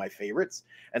been some of my favorites.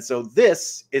 And so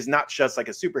this is not just like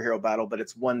a superhero battle, but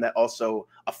it's one that also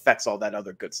affects all that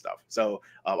other good stuff. So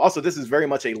also this is very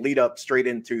much a lead up straight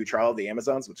into Trial of the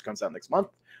Amazons, which comes out next month.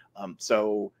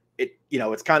 So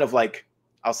it's kind of like,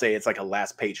 I'll say it's like a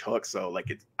last page hook. So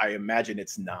like I imagine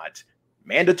it's not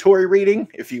mandatory reading.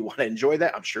 If you want to enjoy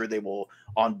that, I'm sure they will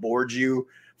onboard you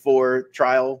for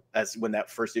Trial as when that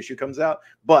first issue comes out.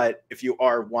 But if you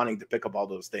are wanting to pick up all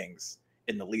those things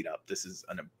in the lead up, this is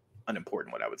an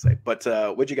important one, I would say. But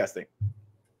what'd you guys think?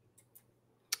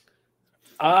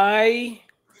 I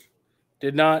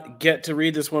did not get to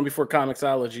read this one before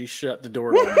Comixology shut the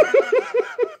door on me.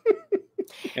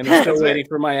 And I'm still waiting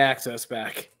for my access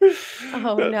back.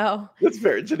 Oh no. That's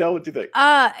fair. Janelle, what do you think?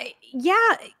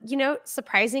 Yeah, you know,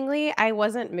 surprisingly, I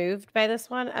wasn't moved by this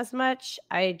one as much.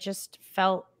 I just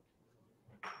felt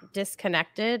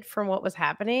disconnected from what was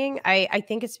happening. I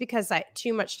think it's because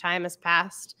too much time has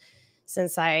passed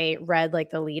since I read like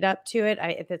the lead up to it.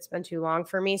 It's been too long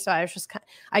for me. So I was just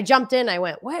I jumped in, I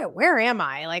went, where am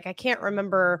I? Like I can't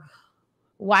remember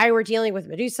why we're dealing with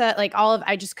Medusa, like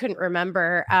I just couldn't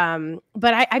remember.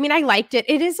 But I mean, I liked it.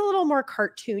 It is a little more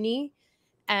cartoony,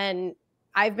 and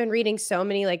I've been reading so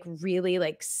many like really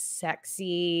like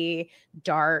sexy,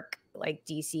 dark like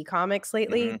DC comics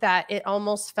lately that it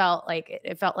almost felt like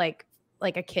it felt like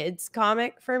a kid's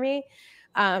comic for me.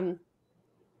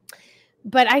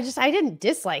 But I didn't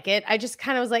dislike it. I just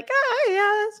kind of was like, oh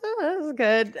yeah, that's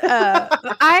good.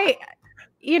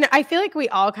 I feel like we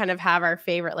all kind of have our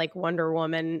favorite like Wonder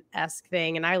Woman-esque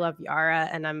thing, and I love Yara,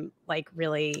 and I'm like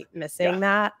really missing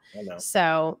that.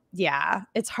 So yeah,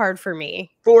 it's hard for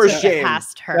me to get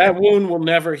past her. That wound will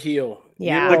never heal.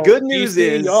 Yeah. The good news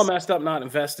is y'all messed up not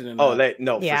invested in that.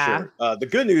 For sure. The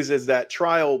good news is that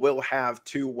Trial will have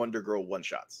 2 Wonder Girl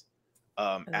one-shots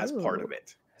as part of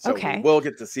it. So we will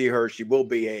get to see her. She will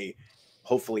be a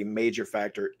hopefully major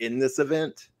factor in this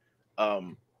event.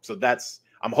 So that's,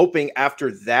 I'm hoping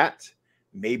after that,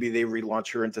 maybe they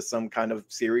relaunch her into some kind of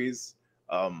series.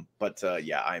 But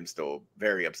yeah, I'm still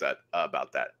very upset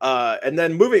about that. And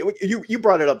then moving, you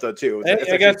brought it up though too.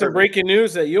 I got some breaking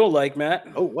news that you'll like, Matt.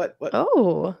 Oh, what?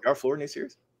 Oh, Our Floor new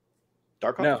series?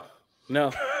 Dark Hawk?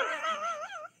 No.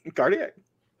 Cardiac.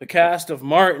 The cast of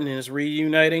Martin is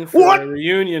reuniting for a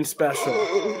reunion special.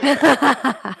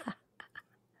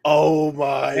 Oh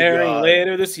my Airing God.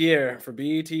 later this year for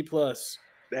BET Plus.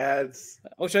 That's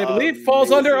which I believe falls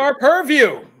under our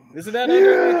purview. Isn't that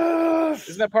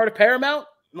isn't that part of Paramount?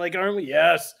 Like, aren't we?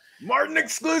 Yes. Martin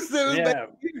exclusive. Yeah.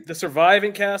 The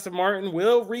surviving cast of Martin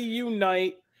will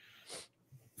reunite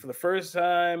for the first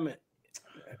time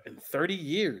in 30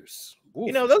 years. Oof,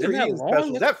 you know, those reunion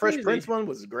specials. That Fresh Prince one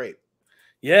was great.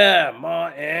 Yeah,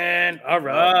 Martin. All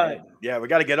right. Yeah, we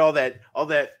got to get all that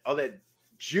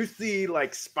juicy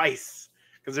like spice,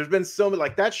 because there's been so many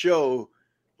like that show.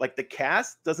 Like the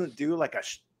cast doesn't do like a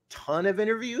ton of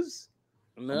interviews.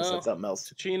 No, said something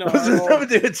else. Pacino Arnold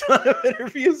did a ton of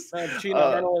interviews. Pacino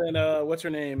Arnold and what's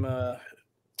her name?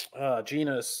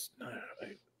 Gina's.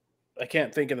 I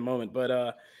can't think in the moment,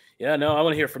 but yeah, no, I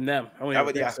want to hear from them.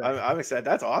 I'm excited.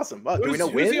 That's awesome. Do we know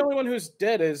who's the only one who's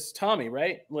dead is Tommy,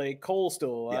 right? Like Cole's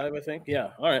still alive, I think. Yeah.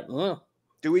 All right. Well,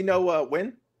 do we know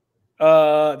when?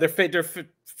 They're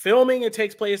filming. It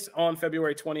takes place on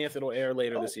February 20th. It'll air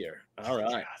later this year. All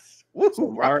right.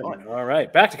 All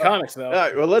right. Back to comics, though. All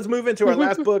right. Well, let's move into our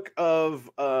last book of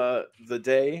the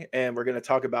day, and we're going to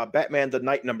talk about Batman: The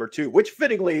Night #2, which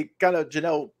fittingly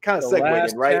Janelle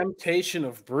segued in, right? Temptation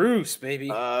of Bruce,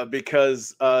 baby.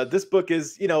 Because this book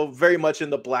is, very much in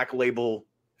the Black Label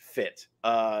fit.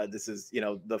 This is,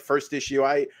 the first issue.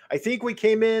 I think we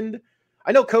came in.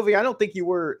 I know, Covey, I don't think you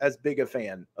were as big a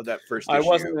fan of that first issue. I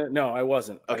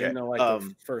wasn't. Okay. I didn't know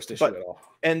the first issue at all.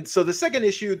 And so the second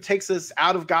issue takes us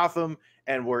out of Gotham,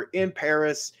 and we're in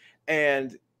Paris,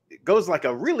 and it goes like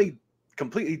a really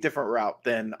completely different route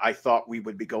than I thought we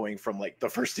would be going from like the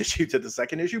first issue to the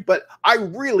second issue. But I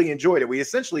really enjoyed it. We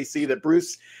essentially see that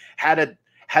Bruce had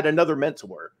another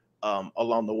mentor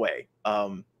along the way.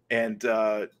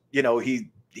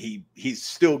 He's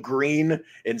still green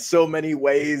in so many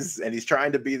ways, and he's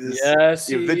trying to be this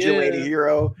vigilante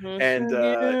hero. And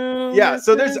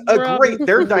so there's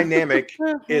their dynamic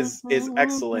is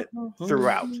excellent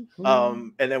throughout.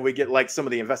 And then we get like some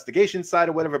of the investigation side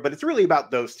or whatever, but it's really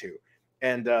about those two.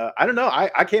 And I don't know,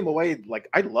 I came away like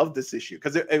I loved this issue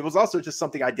because it was also just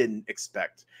something I didn't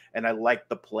expect, and I liked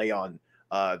the play on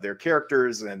their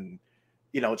characters, and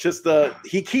just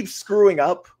he keeps screwing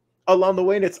up along the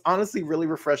way, and it's honestly really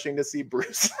refreshing to see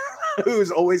Bruce,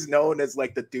 who's always known as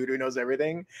like the dude who knows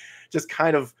everything, just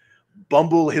kind of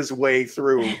bumble his way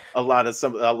through a lot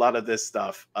of this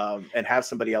stuff, and have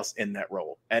somebody else in that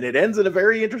role, and it ends in a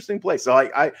very interesting place. So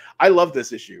I love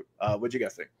this issue. What'd you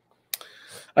guys think?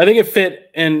 I think it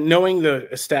fit, and knowing the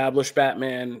established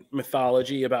Batman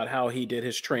mythology about how he did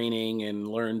his training and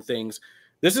learned things.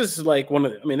 This is like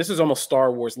this is almost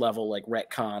Star Wars level, like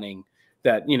retconning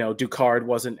that, Ducard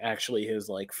wasn't actually his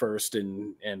like first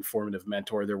and formative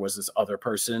mentor. There was this other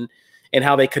person, and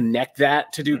how they connect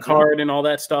that to Ducard and all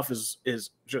that stuff is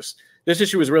just, this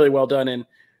issue was really well done. And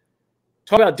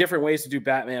talk about different ways to do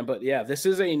Batman. But yeah, this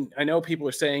is I know people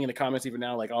are saying in the comments even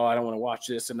now, like, oh, I don't want to watch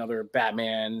another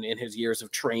Batman in his years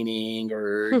of training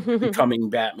or becoming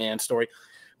Batman story.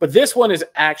 But this one is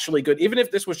actually good. Even if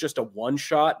this was just a one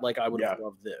shot, like I would have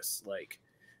loved this. Like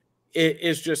it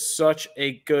is just such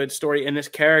a good story. And this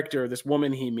character, this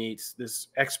woman he meets, this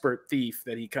expert thief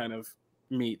that he kind of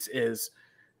meets, is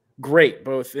great,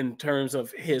 both in terms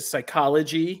of his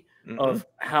psychology of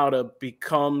how to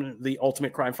become the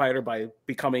ultimate crime fighter by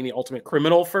becoming the ultimate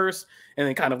criminal first, and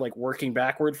then kind of like working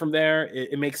backward from there.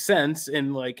 It makes sense.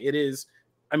 And like it is,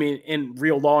 I mean, in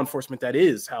real law enforcement, that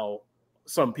is how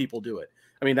some people do it.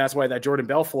 I mean, that's why that Jordan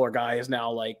Belfort guy is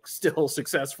now like still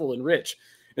successful and rich.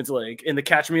 It's like in the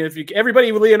Catch Me If You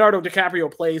everybody Leonardo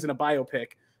DiCaprio plays in a biopic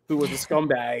who was a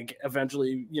scumbag.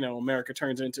 Eventually, you know, America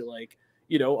turns into like,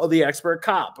 you know, the expert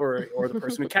cop or the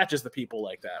person who catches the people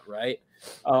like that, right?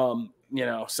 You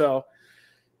know, so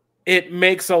it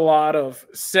makes a lot of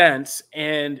sense.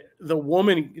 And the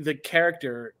woman, the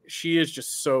character, she is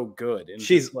just so good. And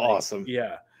she's like, awesome.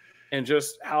 Yeah. And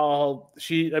just how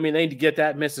I mean, they get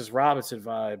that Mrs. Robinson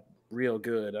vibe real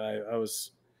good.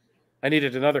 I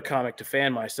needed another comic to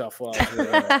fan myself while I was the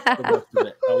rest of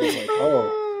it. I was like,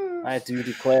 oh, I do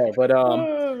declare. But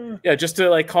yeah, just to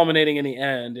like culminating in the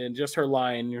end, and just her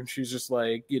line, she's just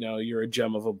like, you know, you're a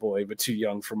gem of a boy, but too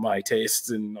young for my tastes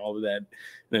and all of that. And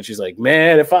then she's like,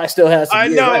 man, if I still had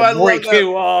some years, I'd break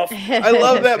you off. I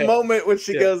love that moment when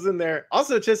she goes in there.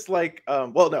 Also, just like,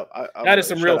 well, no, that is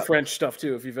some real French stuff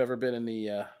too. If you've ever been in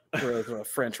the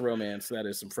French romance, that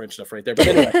is some French stuff right there. But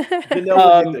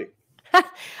anyway,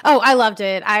 oh, I loved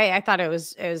it. I thought it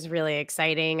was really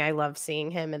exciting. I love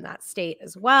seeing him in that state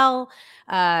as well.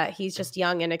 He's just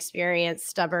young and experienced,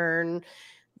 stubborn,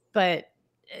 but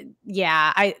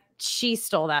yeah, she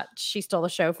stole the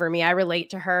show for me. I relate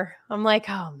to her. I'm like,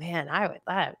 oh man,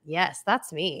 yes,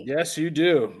 that's me. Yes, you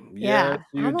do. Yeah, yes,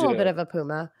 you I'm a do. little bit of a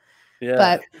puma.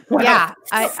 Yeah. But yeah,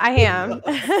 I am.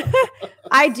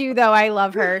 I do though. I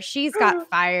love her. She's got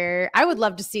fire. I would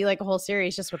love to see like a whole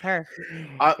series just with her.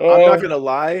 I'm not gonna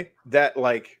lie. That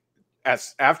like,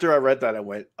 after I read that, I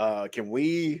went, can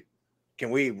we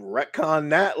retcon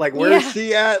that? Like, where's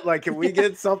she at? Like, can we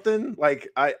get something? Like,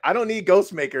 I don't need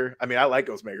Ghostmaker. I mean, I like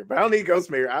Ghostmaker, but I don't need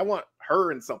Ghostmaker. I want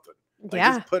her in something. Like,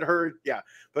 just put her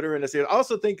in a series. I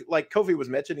also think, like Kofi was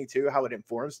mentioning too, how it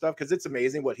informs stuff, because it's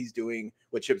amazing what he's doing,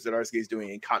 what Chip Zdarsky is doing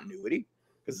in continuity,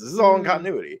 because this is all in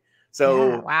continuity.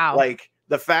 So, wow, like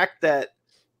the fact that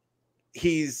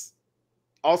he's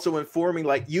also informing,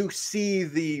 like you see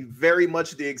very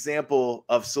much the example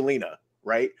of Selena,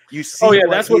 right? You see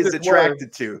that's what he's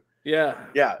attracted to. Yeah,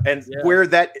 and where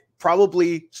that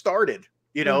probably started.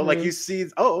 You know, like you see,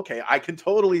 oh, okay, I can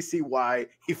totally see why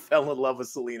he fell in love with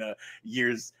Selena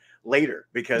years later,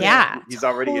 because he's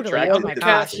already attracted to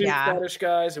catsuit fetish,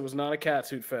 guys. It was not a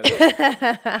catsuit fetish.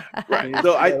 Right.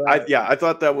 So I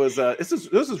thought that was this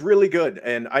is really good.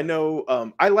 And I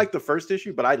know I like the first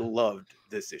issue, but I loved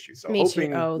this issue. So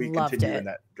hoping we continue in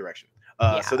that direction.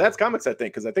 So that's comics, I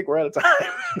think, because I think we're out of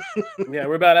time. Yeah,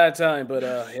 we're about out of time, but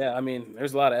yeah, I mean,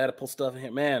 there's a lot of Oedipal stuff in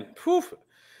here, man. Poof.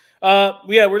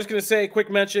 Yeah, we're just gonna say a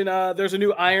quick mention. There's a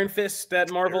new Iron Fist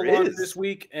that Marvel launched this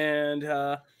week, and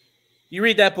you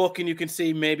read that book and you can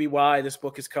see maybe why this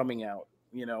book is coming out.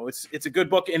 You know, it's a good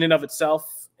book in and of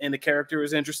itself, and the character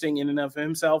is interesting in and of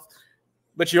himself.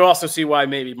 But you also see why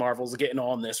maybe Marvel's getting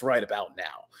on this right about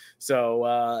now.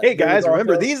 So, hey guys,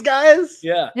 remember these guys?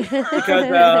 Yeah, because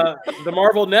the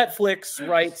Marvel Netflix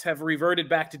rights have reverted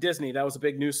back to Disney. That was a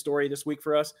big news story this week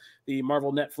for us. The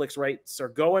Marvel Netflix rights are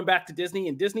going back to Disney,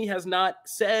 and Disney has not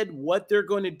said what they're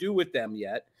going to do with them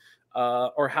yet,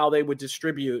 or how they would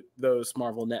distribute those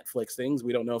Marvel Netflix things.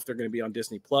 We don't know if they're going to be on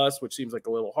Disney Plus, which seems like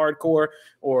a little hardcore,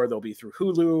 or they'll be through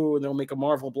Hulu and they'll make a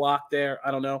Marvel block there. I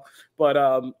don't know,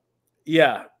 but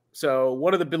yeah. So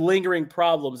one of the lingering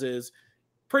problems is,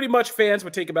 pretty much fans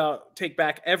would take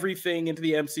back everything into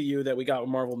the MCU that we got with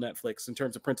Marvel Netflix in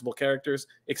terms of principal characters,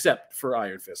 except for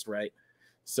Iron Fist, right?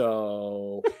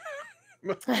 So,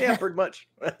 yeah, pretty much.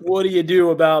 What do you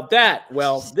do about that?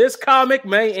 Well, this comic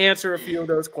may answer a few of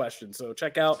those questions. So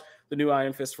check out the new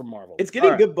Iron Fist from Marvel. It's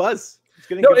getting good buzz. It's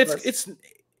getting good buzz. It's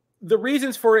the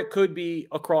reasons for it could be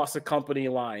across a company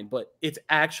line, but it's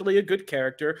actually a good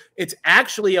character. It's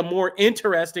actually a more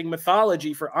interesting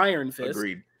mythology for Iron Fist.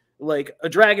 Agreed. Like a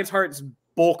dragon's heart is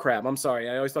bullcrap. I'm sorry.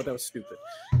 I always thought that was stupid.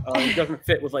 It doesn't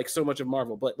fit with like so much of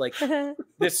Marvel, but like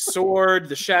this sword,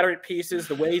 the shattered pieces,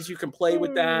 the ways you can play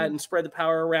with that and spread the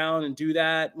power around and do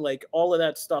that. Like all of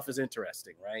that stuff is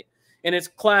interesting. Right. And it's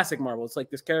classic Marvel. It's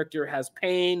like this character has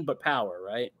pain, but power.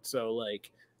 Right. So like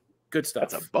good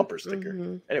stuff. That's a bumper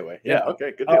sticker. Anyway. Yeah.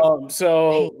 Okay. Good deal.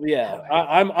 So yeah,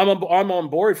 I'm on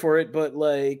board for it, but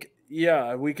like,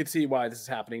 yeah, we could see why this is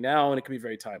happening now, and it could be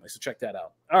very timely. So check that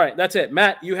out. All right, that's it.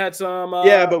 Matt, you had some.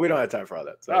 Yeah, but we don't have time for all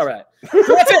that. So all right, so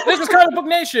that's it. This is Comic Book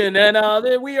Nation, and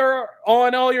we are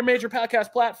on all your major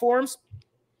podcast platforms: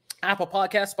 Apple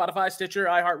Podcasts, Spotify, Stitcher,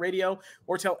 iHeartRadio,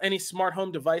 or tell any smart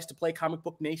home device to play Comic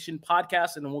Book Nation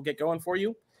podcast, and then we'll get going for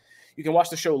you. You can watch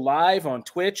the show live on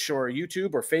Twitch or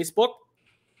YouTube or Facebook.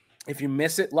 If you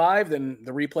miss it live, then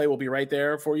the replay will be right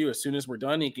there for you as soon as we're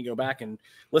done. You can go back and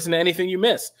listen to anything you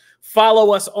missed.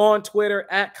 Follow us on Twitter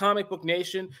at Comic Book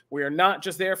Nation. We are not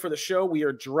just there for the show. We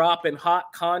are dropping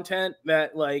hot content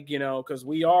that, like, you know, because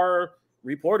we are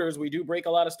reporters, we do break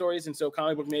a lot of stories. And so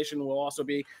Comic Book Nation will also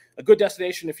be a good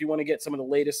destination if you want to get some of the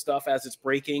latest stuff as it's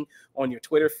breaking on your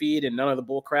Twitter feed, and none of the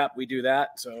bull crap. We do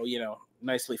that. So, you know,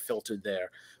 nicely filtered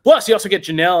there. Plus, you also get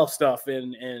Janelle stuff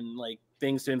and like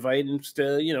things to invite and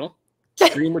to, you know,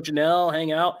 stream with Janelle,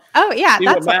 hang out. Oh, yeah. See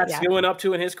what Matt's going up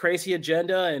to in his crazy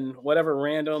agenda and whatever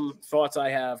random thoughts I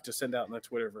have to send out in the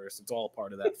Twitterverse. It's all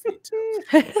part of that feed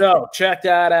too. So check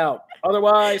that out.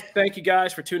 Otherwise, thank you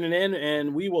guys for tuning in,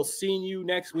 and we will see you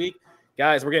next week.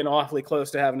 Guys, we're getting awfully close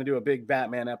to having to do a big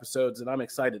Batman episodes, and I'm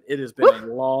excited. It has been a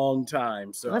long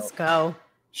time. So let's go.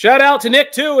 Shout out to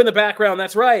Nick, too, in the background.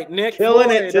 That's right. Nick killing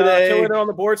Floyd, it today. Killing it on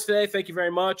the boards today. Thank you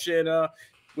very much. And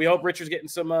we hope Richard's getting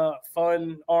some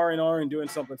fun R&R and doing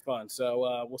something fun.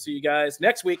 So we'll see you guys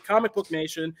next week. Comic Book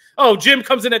Nation. Oh, Jim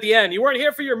comes in at the end. You weren't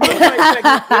here for your Moon Knight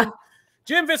segment.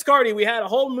 Jim Viscardi, we had a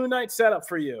whole Moon Knight setup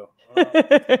for you.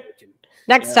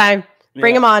 Next time.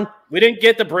 Bring him on. We didn't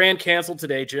get the brand canceled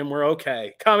today, Jim. We're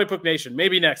okay. Comic Book Nation,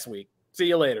 maybe next week. See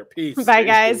you later. Peace. Bye,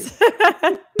 guys.